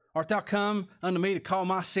God? Art thou come unto me to call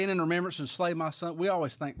my sin in remembrance and slay my son? We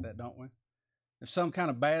always think that, don't we? If some kind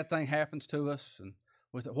of bad thing happens to us, and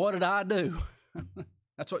with it, what did I do?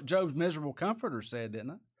 That's what Job's miserable comforter said, didn't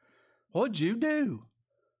it? What'd you do?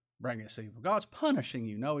 Bring us evil. God's punishing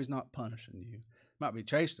you. No, he's not punishing you. Might be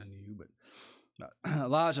chastening you, but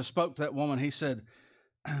Elijah spoke to that woman. He said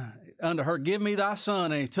unto her, give me thy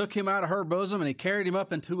son. And he took him out of her bosom, and he carried him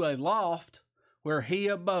up into a loft where he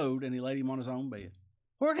abode, and he laid him on his own bed.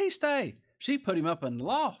 Where'd he stay? She put him up in the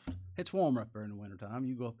loft. It's warmer up there in the wintertime.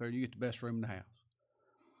 You go up there, you get the best room in the house.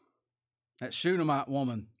 That Shunammite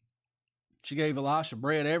woman, she gave Elisha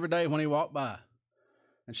bread every day when he walked by.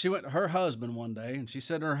 And she went to her husband one day, and she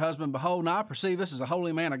said to her husband, behold, now I perceive this is a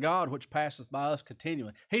holy man of God, which passeth by us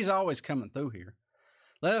continually. He's always coming through here.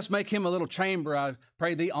 Let us make him a little chamber, I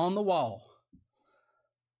pray thee, on the wall.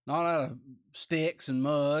 Not out of sticks and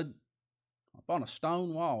mud, up on a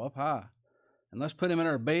stone wall, up high. And let's put him in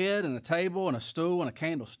our bed and a table and a stool and a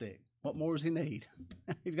candlestick. What more does he need?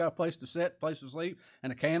 He's got a place to sit, place to sleep,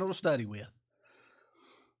 and a candle to study with.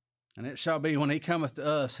 And it shall be when he cometh to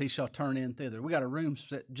us, he shall turn in thither. We got a room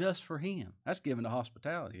set just for him. That's given to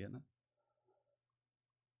hospitality, isn't it?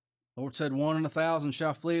 The Lord said, 1 in 1,000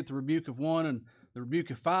 shall flee at the rebuke of one, and the rebuke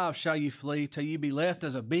of 5 shall you flee, till you be left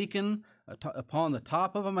as a beacon upon the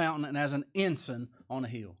top of a mountain and as an ensign on a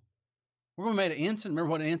hill. We're going to make an ensign. Remember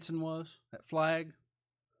what an ensign was? That flag,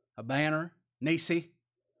 a banner, Nisi.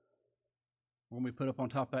 We're going to be put up on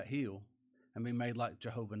top of that hill and be made like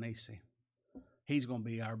Jehovah Nisi. He's going to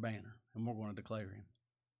be our banner, and we're going to declare him.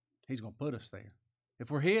 He's going to put us there. If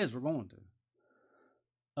we're his, we're going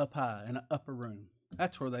to. Up high in an upper room.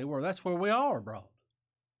 That's where they were. That's where we all are brought.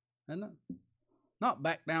 Isn't it? Not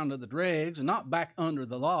back down to the dregs and not back under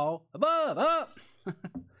the law. Above, up.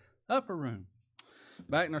 Upper room.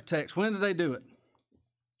 Back in our text. When did they do it?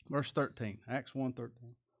 Verse 13. Acts 1:13.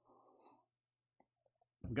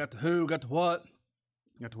 We got the who, got the what,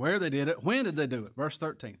 got to where they did it. When did they do it? Verse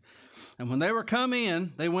 13. And when they were come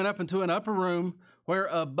in, they went up into an upper room where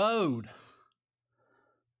abode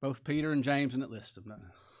both Peter and James, and it lists them.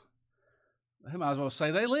 They might as well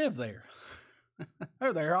say they live there.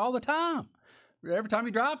 They're there all the time. Every time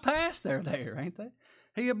you drive past, they're there, ain't they?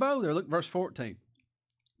 He abode there. Look, verse 14.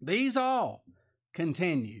 These all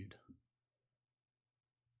continued.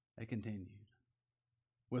 They continued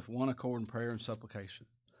with one accord in prayer and supplication.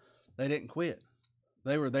 They didn't quit.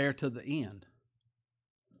 They were there to the end.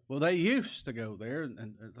 Well, they used to go there,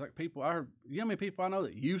 and it's like people, you know how many people I know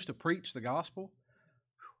that used to preach the gospel?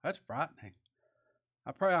 That's frightening.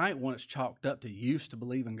 I pray I ain't one that's chalked up to used to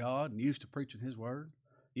believe in God and used to preaching his word,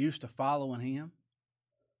 used to following him.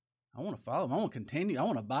 I want to follow him. I want to continue. I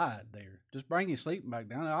want to abide there. Just bring your sleeping bag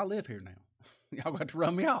down. I live here now. Y'all got to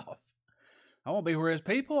run me off. I want to be where his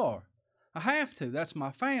people are. I have to. That's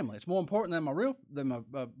my family. It's more important than my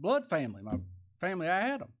blood family, my family I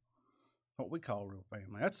had them. What we call real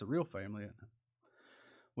family. That's the real family,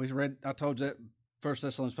 isn't it? I told you that 1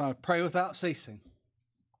 Thessalonians 5, pray without ceasing.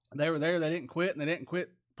 They were there, they didn't quit, and they didn't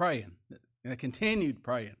quit praying. They continued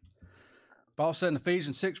praying. Paul said in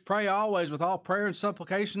Ephesians 6, pray always with all prayer and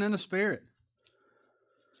supplication in the Spirit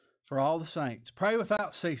for all the saints. Pray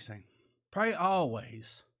without ceasing. Pray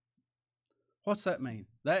always. What's that mean?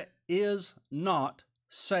 That is not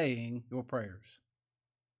saying your prayers.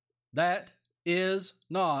 That is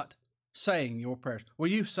not saying your prayers. Will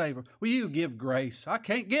you give grace? I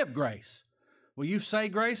can't give grace. Will you say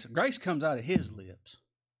grace? Grace comes out of his lips.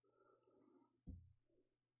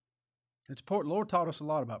 It's important. The Lord taught us a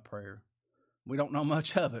lot about prayer. We don't know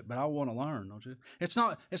much of it, but I want to learn, don't you? It's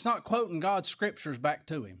not quoting God's scriptures back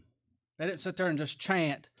to him. They didn't sit there and just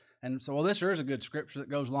chant and say, well, this is a good scripture that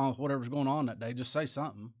goes along with whatever's going on that day. Just say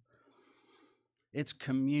something. It's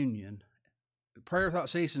communion. Prayer without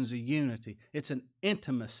ceasing is a unity. It's an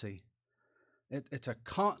intimacy. It's a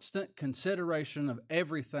constant consideration of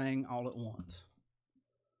everything all at once.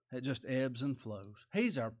 It just ebbs and flows.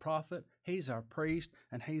 He's our prophet, he's our priest,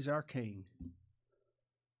 and he's our king.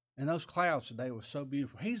 And those clouds today were so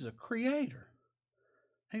beautiful. He's a creator.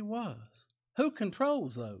 He was. Who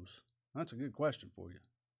controls those? That's a good question for you.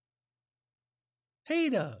 He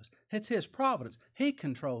does. It's his providence. He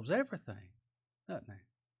controls everything, doesn't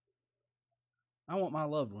he? I want my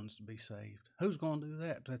loved ones to be saved. Who's going to do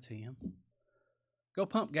that? That's Him. Go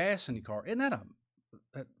pump gas in your car. Isn't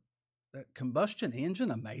that combustion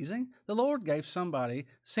engine amazing? The Lord gave somebody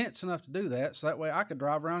sense enough to do that, so that way I could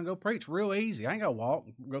drive around and go preach real easy. I ain't got to walk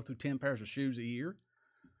and go through 10 pairs of shoes a year.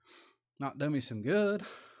 Not do me some good.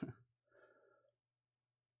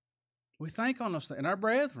 We think on those things. And our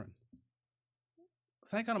brethren,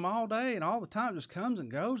 think on them all day and all the time. It just comes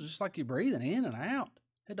and goes, just like you're breathing in and out.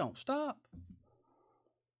 It don't stop.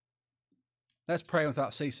 That's praying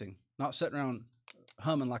without ceasing, not sitting around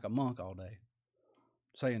humming like a monk all day,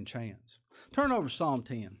 saying chants. Turn over to Psalm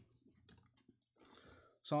 10.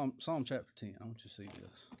 Psalm chapter 10. I want you to see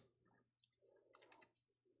this.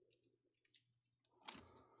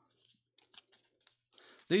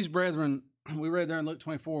 These brethren, we read there in Luke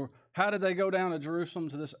 24, how did they go down to Jerusalem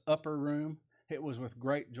to this upper room? It was with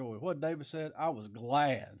great joy. What David said, I was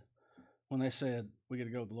glad when they said, we get to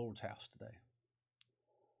go to the Lord's house today.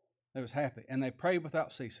 They was happy, and they prayed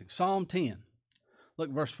without ceasing. Psalm 10, look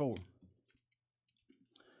verse 4.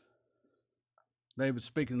 David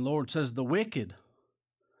speaking, the Lord says, the wicked,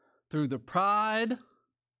 through the pride,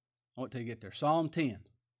 what till you get there? Psalm 10.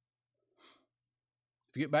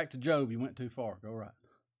 If you get back to Job, you went too far. Go right.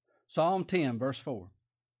 Psalm 10, verse 4.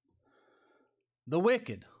 The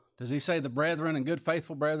wicked, does he say the brethren and good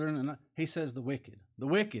faithful brethren? And he says the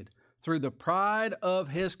wicked, through the pride of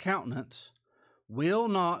his countenance, will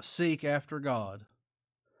not seek after God.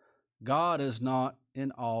 God is not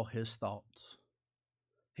in all his thoughts.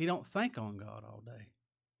 He don't think on God all day.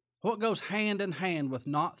 What goes hand in hand with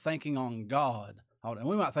not thinking on God all day? And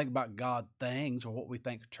we might think about God things or what we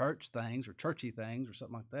think church things or churchy things or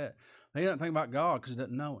something like that. He doesn't think about God because he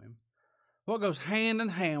doesn't know him. What goes hand in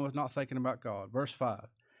hand with not thinking about God? Verse 5.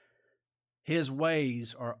 His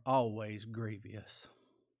ways are always grievous.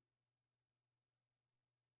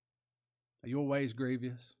 Are your ways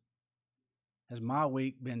grievous? Has my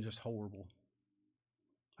week been just horrible?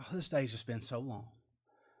 Oh, this day's just been so long.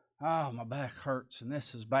 Oh, my back hurts, and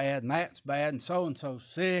this is bad, and that's bad, and so-and-so's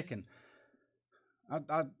sick, and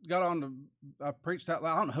I got on I preached out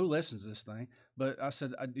loud. I don't know who listens to this thing, but I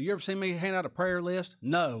said, do you ever see me hand out a prayer list?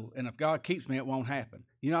 No, and if God keeps me, it won't happen.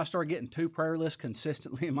 You know, I started getting 2 prayer lists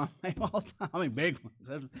consistently in my mail all the time. I mean, big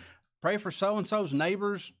ones. Pray for so-and-so's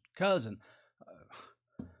neighbor's cousin.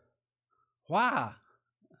 Why?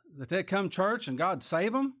 That they come to church and God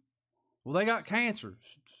save them? Well, they got cancer,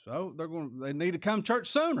 so they need to come to church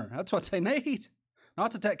sooner. That's what they need.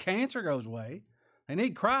 Not that cancer goes away. They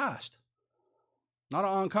need Christ, not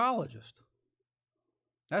an oncologist.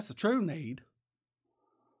 That's the true need.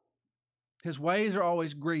 His ways are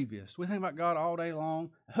always grievous. We think about God all day long,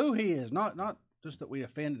 who he is, not just that we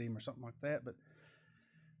offended him or something like that, but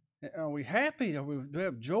are we happy? Do we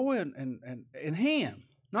have joy in him?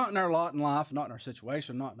 Not in our lot in life, not in our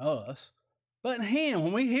situation, not in us, but in him.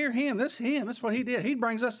 When we hear him, that's what he did. He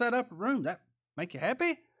brings us that upper room. That make you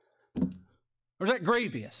happy? Or is that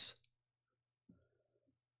grievous?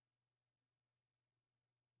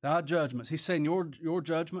 Thy judgments. He's saying your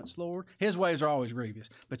judgments, Lord. His ways are always grievous,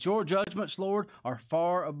 but your judgments, Lord, are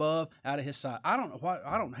far above out of his sight. I don't know why.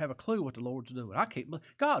 I don't have a clue what the Lord's doing.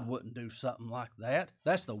 God wouldn't do something like that.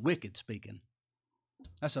 That's the wicked speaking.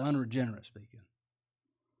 That's the unregenerate speaking.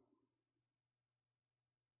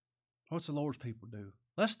 What's the Lord's people do?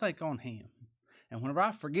 Let's think on him. And whenever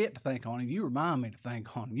I forget to think on him, you remind me to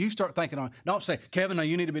think on him. You start thinking on him. Don't say, Kevin, no,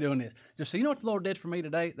 you need to be doing this. Just say, you know what the Lord did for me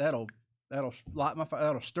today? That'll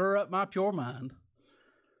stir up my pure mind.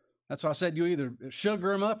 That's why I said you either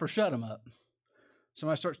sugar them up or shut them up.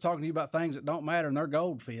 Somebody starts talking to you about things that don't matter and they're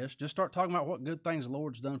goldfish. Just start talking about what good things the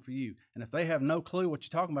Lord's done for you. And if they have no clue what you're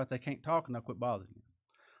talking about, they can't talk and they'll quit bothering you.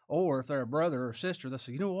 Or if they're a brother or a sister, they'll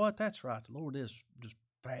say, you know what? That's right. The Lord is just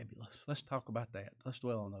fabulous. Let's talk about that. Let's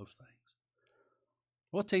dwell on those things.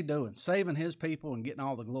 What's he doing? Saving his people and getting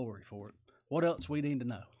all the glory for it. What else we need to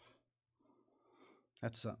know?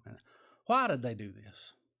 That's something. Why did they do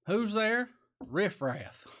this? Who's there?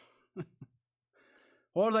 Riffraff.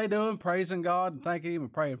 What are they doing? Praising God and thanking him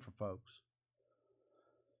and praying for folks.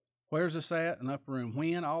 Where's this at? An upper room.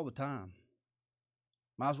 When? All the time.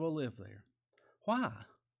 Might as well live there. Why?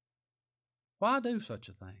 Why do such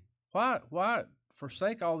a thing? Why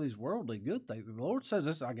forsake all these worldly good things? The Lord says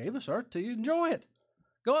this, I gave this earth to you. Enjoy it.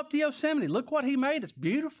 Go up to Yosemite. Look what he made. It's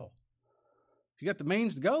beautiful. If you got the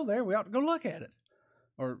means to go there, we ought to go look at it.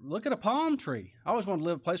 Or look at a palm tree. I always wanted to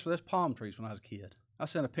live in a place where there's palm trees when I was a kid. I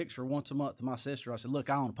sent a picture once a month to my sister. I said,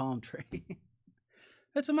 look, I own a palm tree.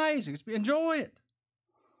 It's amazing. Enjoy it.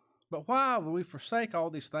 But why would we forsake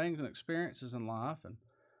all these things and experiences in life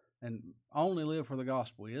and only live where the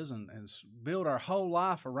gospel is and build our whole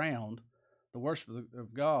life around the worship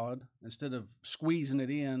of God instead of squeezing it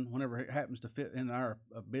in whenever it happens to fit in our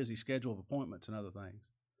busy schedule of appointments and other things.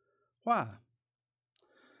 Why?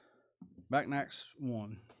 Back in Acts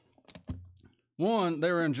 1.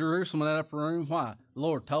 They were in Jerusalem in that upper room. Why? The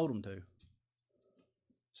Lord told them to.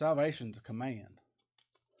 Salvation's a command.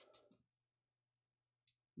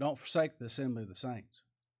 Don't forsake the assembly of the saints.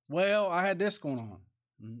 Well, I had this going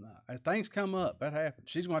on. Things come up. That happens.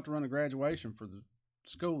 She's going to have to run a graduation for the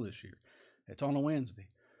school this year. It's on a Wednesday.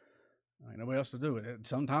 Ain't nobody else to do it.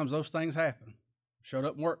 Sometimes those things happen. Showed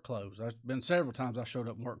up in work clothes. There's been several times I showed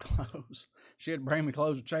up in work clothes. She had to bring me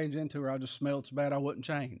clothes to change into her. I just smelled so bad I wouldn't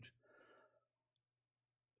change.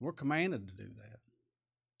 We're commanded to do that.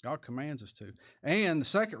 God commands us to. And the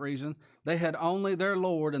second reason, they had only their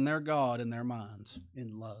Lord and their God in their minds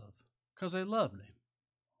in love. Because they loved Him.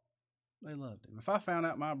 They loved Him. If I found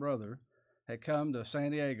out my brother had come to San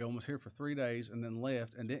Diego and was here for 3 days and then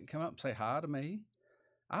left and didn't come up and say hi to me,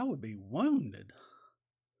 I would be wounded.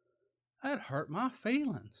 That'd hurt my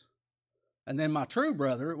feelings. And then my true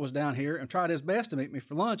brother was down here and tried his best to meet me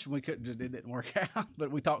for lunch, and it didn't work out.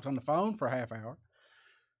 But we talked on the phone for a half hour.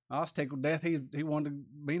 I was tickled to death he wanted to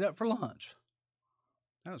meet up for lunch.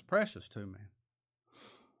 That was precious to me.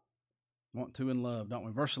 Want to in love, don't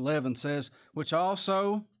we? Verse 11 says, which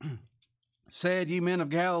also said, ye men of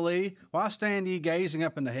Galilee, why stand ye gazing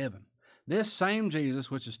up into heaven? This same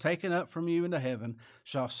Jesus, which is taken up from you into heaven,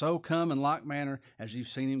 shall so come in like manner as you've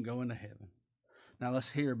seen him go into heaven. Now let's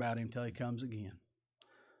hear about him till he comes again.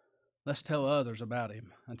 Let's tell others about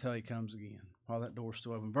him until he comes again, while that door's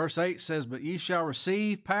still open. Verse 8 says, but ye shall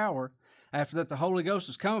receive power after that the Holy Ghost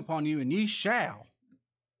has come upon you, and ye shall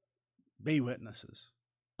be witnesses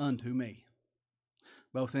unto me,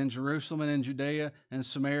 both in Jerusalem and in Judea and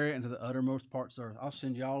Samaria and to the uttermost parts of the earth. I'll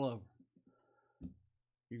send you all over.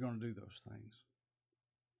 You're going to do those things.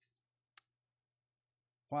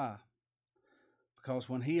 Why? Because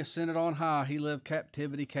when he ascended on high, he led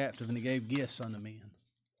captivity captive, and he gave gifts unto men.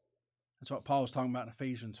 That's what Paul was talking about in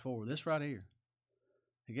Ephesians 4. This right here.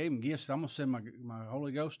 He gave them gifts. I'm going to send my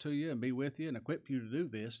Holy Ghost to you and be with you and equip you to do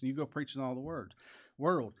this. And you go preaching all the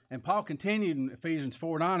world. And Paul continued in Ephesians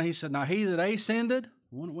 4:9. He said, now he that ascended,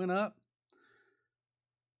 when it went up,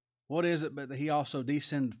 what is it but that he also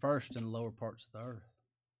descended first in the lower parts of the earth?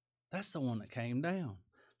 That's the one that came down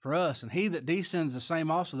for us. And he that descends the same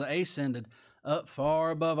also that ascended up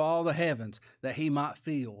far above all the heavens, that he might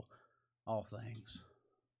fill all things.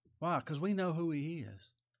 Why? Because we know who he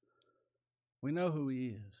is. We know who he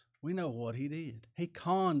is. We know what he did. He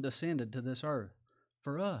condescended to this earth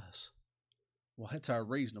for us. Well, it's our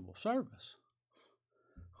reasonable service.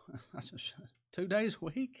 2 days a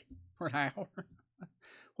week for an hour.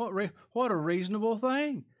 What a reasonable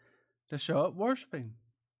thing to show up worshiping.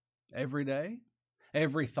 Every day,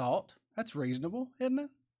 every thought. That's reasonable, isn't it?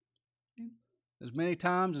 As many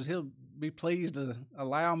times as he'll be pleased to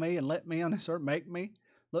allow me and let me on this earth, make me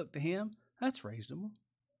look to him, that's reasonable.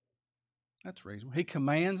 That's reasonable. He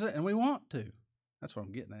commands it, and we want to. That's what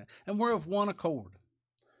I'm getting at. And we're of one accord.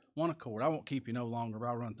 One accord. I won't keep you no longer, but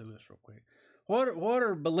I'll run through this real quick. What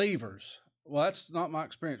are believers? Well, that's not my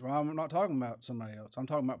experience. Well, I'm not talking about somebody else. I'm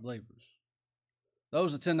talking about believers.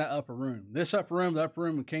 Those that's in that upper room. This upper room, the upper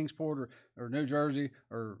room in Kingsport or New Jersey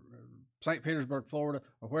or St. Petersburg, Florida,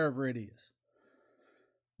 or wherever it is.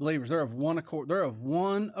 Believers, they're of one accord. They're of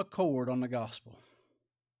one accord on the gospel.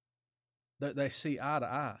 They see eye to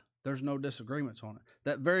eye. There's no disagreements on it.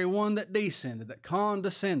 That very one that descended, that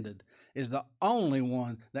condescended, is the only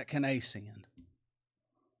one that can ascend.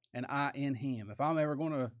 And I in him. If I'm ever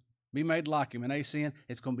going to be made like him and ascend,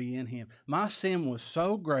 it's going to be in him. My sin was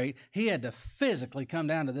so great, he had to physically come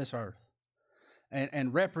down to this earth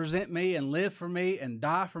and represent me and live for me and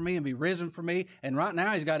die for me and be risen for me. And right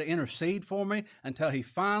now he's got to intercede for me until he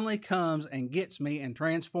finally comes and gets me and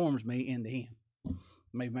transforms me into him.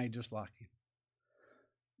 Be made just like him.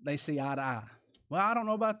 They see eye to eye. Well, I don't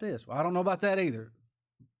know about this. Well, I don't know about that either.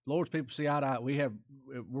 Lord's people see eye to eye.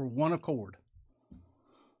 We're one accord.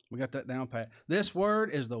 We got that down pat. This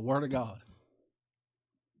word is the word of God.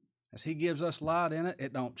 As he gives us light in it,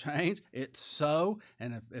 it don't change. It's so.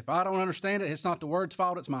 And if I don't understand it, it's not the word's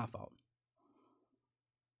fault, it's my fault.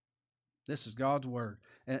 This is God's word.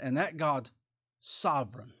 And that God's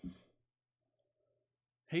sovereign.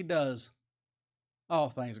 He does all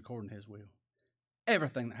things according to his will.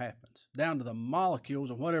 Everything that happens, down to the molecules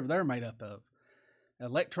and whatever they're made up of.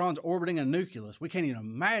 Electrons orbiting a nucleus. We can't even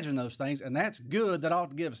imagine those things, and that's good. That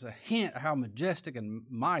ought to give us a hint of how majestic and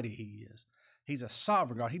mighty he is. He's a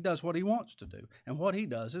sovereign God. He does what he wants to do, and what he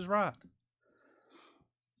does is right.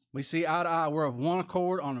 We see eye to eye. We're of one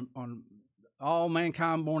accord on all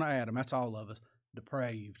mankind born of Adam, that's all of us,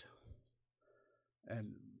 depraved.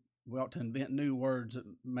 And we ought to invent new words that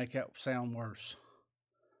make that sound worse.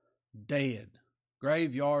 Dead.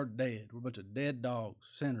 Graveyard dead. We're a bunch of dead dogs,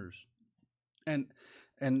 sinners. And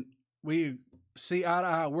we see eye to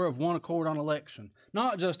eye. We're of one accord on election.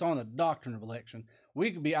 Not just on the doctrine of election.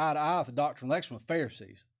 We could be eye to eye with the doctrine of election with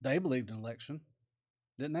Pharisees. They believed in election,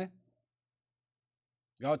 didn't they?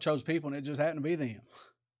 God chose people and it just happened to be them.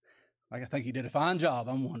 Like, I think he did a fine job.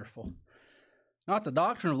 I'm wonderful. Not the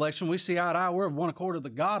doctrine of election. We see eye to eye. We're of one accord of the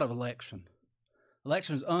God of election.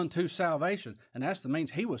 Election is unto salvation. And that's the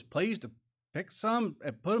means he was pleased to pick some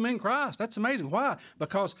and put them in Christ. That's amazing. Why?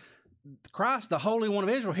 Because Christ, the Holy One of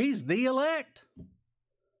Israel, he's the elect.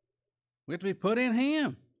 We have to be put in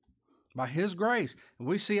him by his grace. And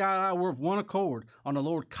we see eye to eye. We're of one accord on the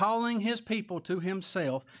Lord calling his people to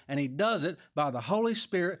himself. And he does it by the Holy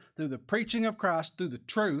Spirit through the preaching of Christ, through the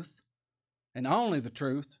truth, and only the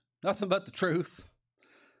truth. Nothing but the truth.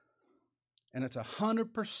 And it's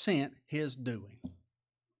 100% his doing.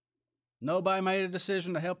 Nobody made a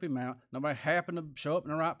decision to help him out. Nobody happened to show up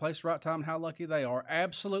in the right place at the right time and how lucky they are.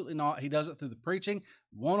 Absolutely not. He does it through the preaching,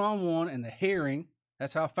 one-on-one, and the hearing.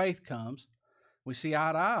 That's how faith comes. We see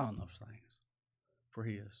eye to eye on those things for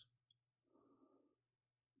his.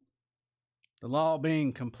 The law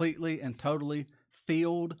being completely and totally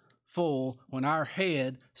filled full when our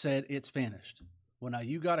head said it's finished. Well, now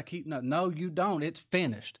you got to keep, no, you don't. It's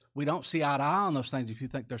finished. We don't see eye to eye on those things if you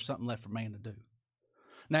think there's something left for man to do.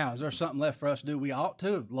 Now, is there something left for us to do? We ought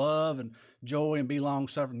to love and joy and be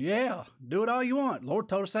long-suffering. Yeah, do it all you want. The Lord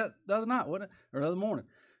told us that the other night, or the other morning.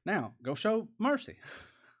 Now, go show mercy.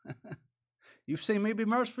 You've seen me be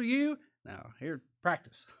merciful to you. Now, here,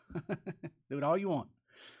 practice. Do it all you want.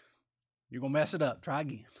 You're going to mess it up. Try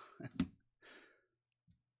again.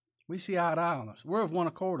 We see eye to eye on those. We're of one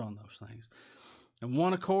accord on those things. And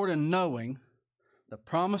one accord in knowing the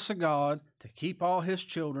promise of God to keep all his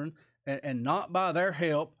children, and not by their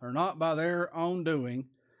help or not by their own doing.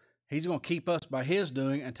 He's going to keep us by his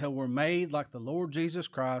doing until we're made like the Lord Jesus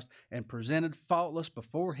Christ and presented faultless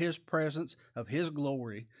before his presence of his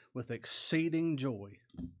glory with exceeding joy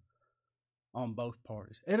on both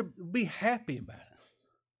parties. It'll be happy about it.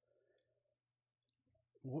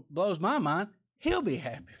 What blows my mind, he'll be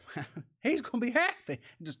happy. He's going to be happy.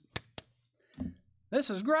 Just, this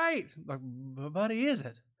is great. Like, buddy, is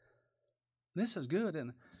it? This is good, isn't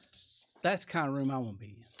it? That's the kind of room I want to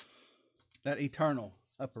be in. That eternal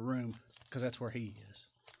upper room, because that's where he is.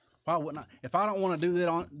 Why wouldn't I? If I don't want to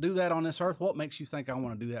do that on this earth, what makes you think I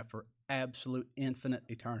want to do that for absolute infinite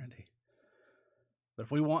eternity? But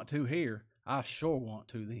if we want to here, I sure want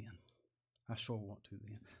to then. I sure want to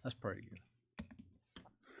then. Let's pray together.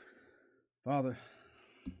 Father,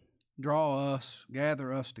 draw us,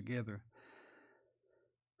 gather us together.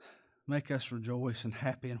 Make us rejoice and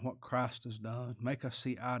happy in what Christ has done. Make us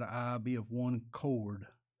see eye to eye, be of one accord.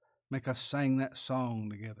 Make us sing that song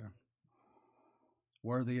together.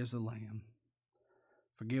 Worthy is the Lamb.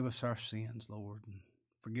 Forgive us our sins, Lord, and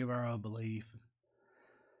forgive our unbelief.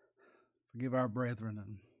 Forgive our brethren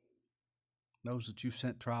and those that you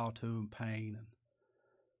sent trial to and pain, and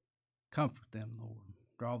comfort them, Lord.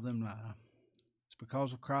 Draw them nigh. It's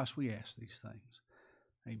because of Christ we ask these things.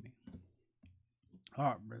 Amen. All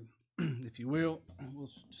right, brother. If you will, we'll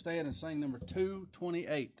stand and sing number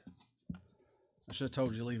 228. I should have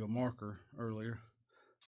told you to leave a marker earlier.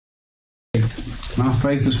 My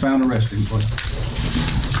faith has found a resting place.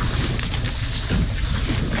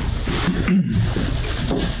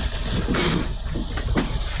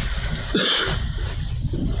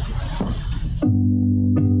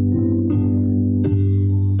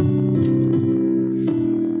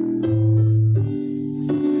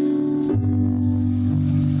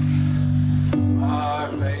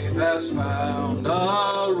 Found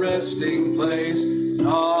a resting place,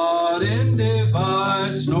 not in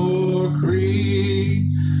device nor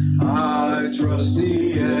creed. I trust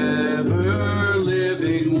the ever-living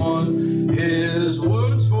one, his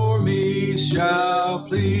words for me shall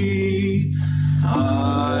plead.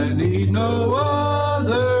 I need no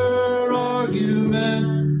other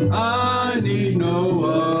argument, I need no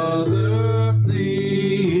other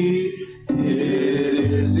plea.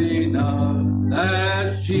 It is enough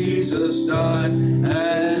that Jesus died,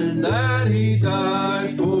 and that he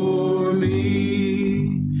died for me.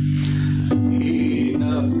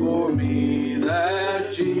 Enough for me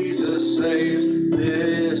that Jesus saves.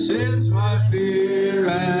 This ends my fear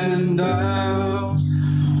and doubt.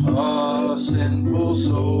 A sinful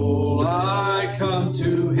soul, I come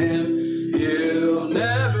to him. He'll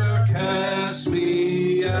never cast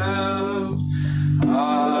me out.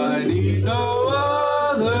 I need no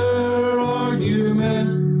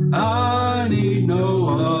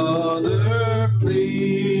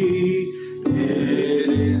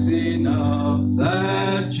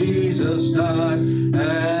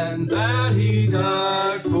and that he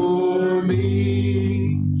died for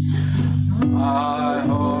me. My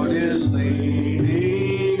heart is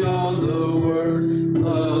leaning on the word,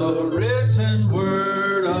 the written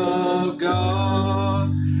word of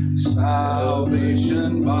God.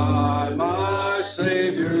 Salvation by my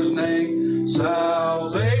Savior's name,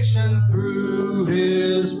 salvation through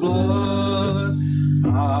his blood.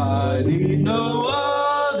 I need no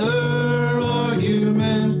other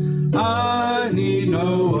argument, I need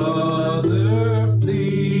no other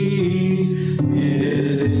plea.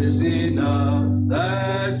 It is enough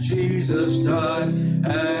that Jesus died,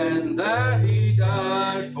 and that he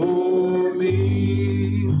died for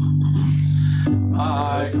me.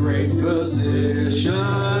 My great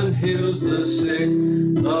physician heals the sick,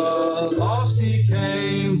 the lost he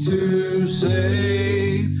came to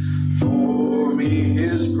save. For me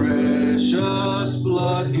his precious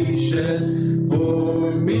blood he shed,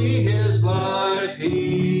 for me his life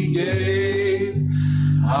he gave.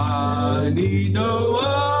 I need no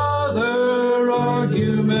other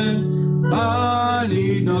argument, I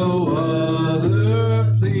need no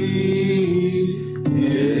other plea.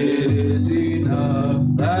 It is enough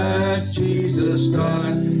that Jesus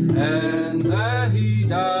died, and that he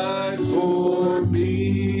died for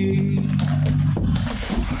me.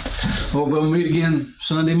 Well, we'll meet again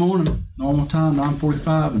Sunday morning, normal time,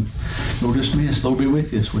 9:45, and we'll dismiss. Lord be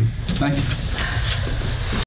with you this week. Thank you.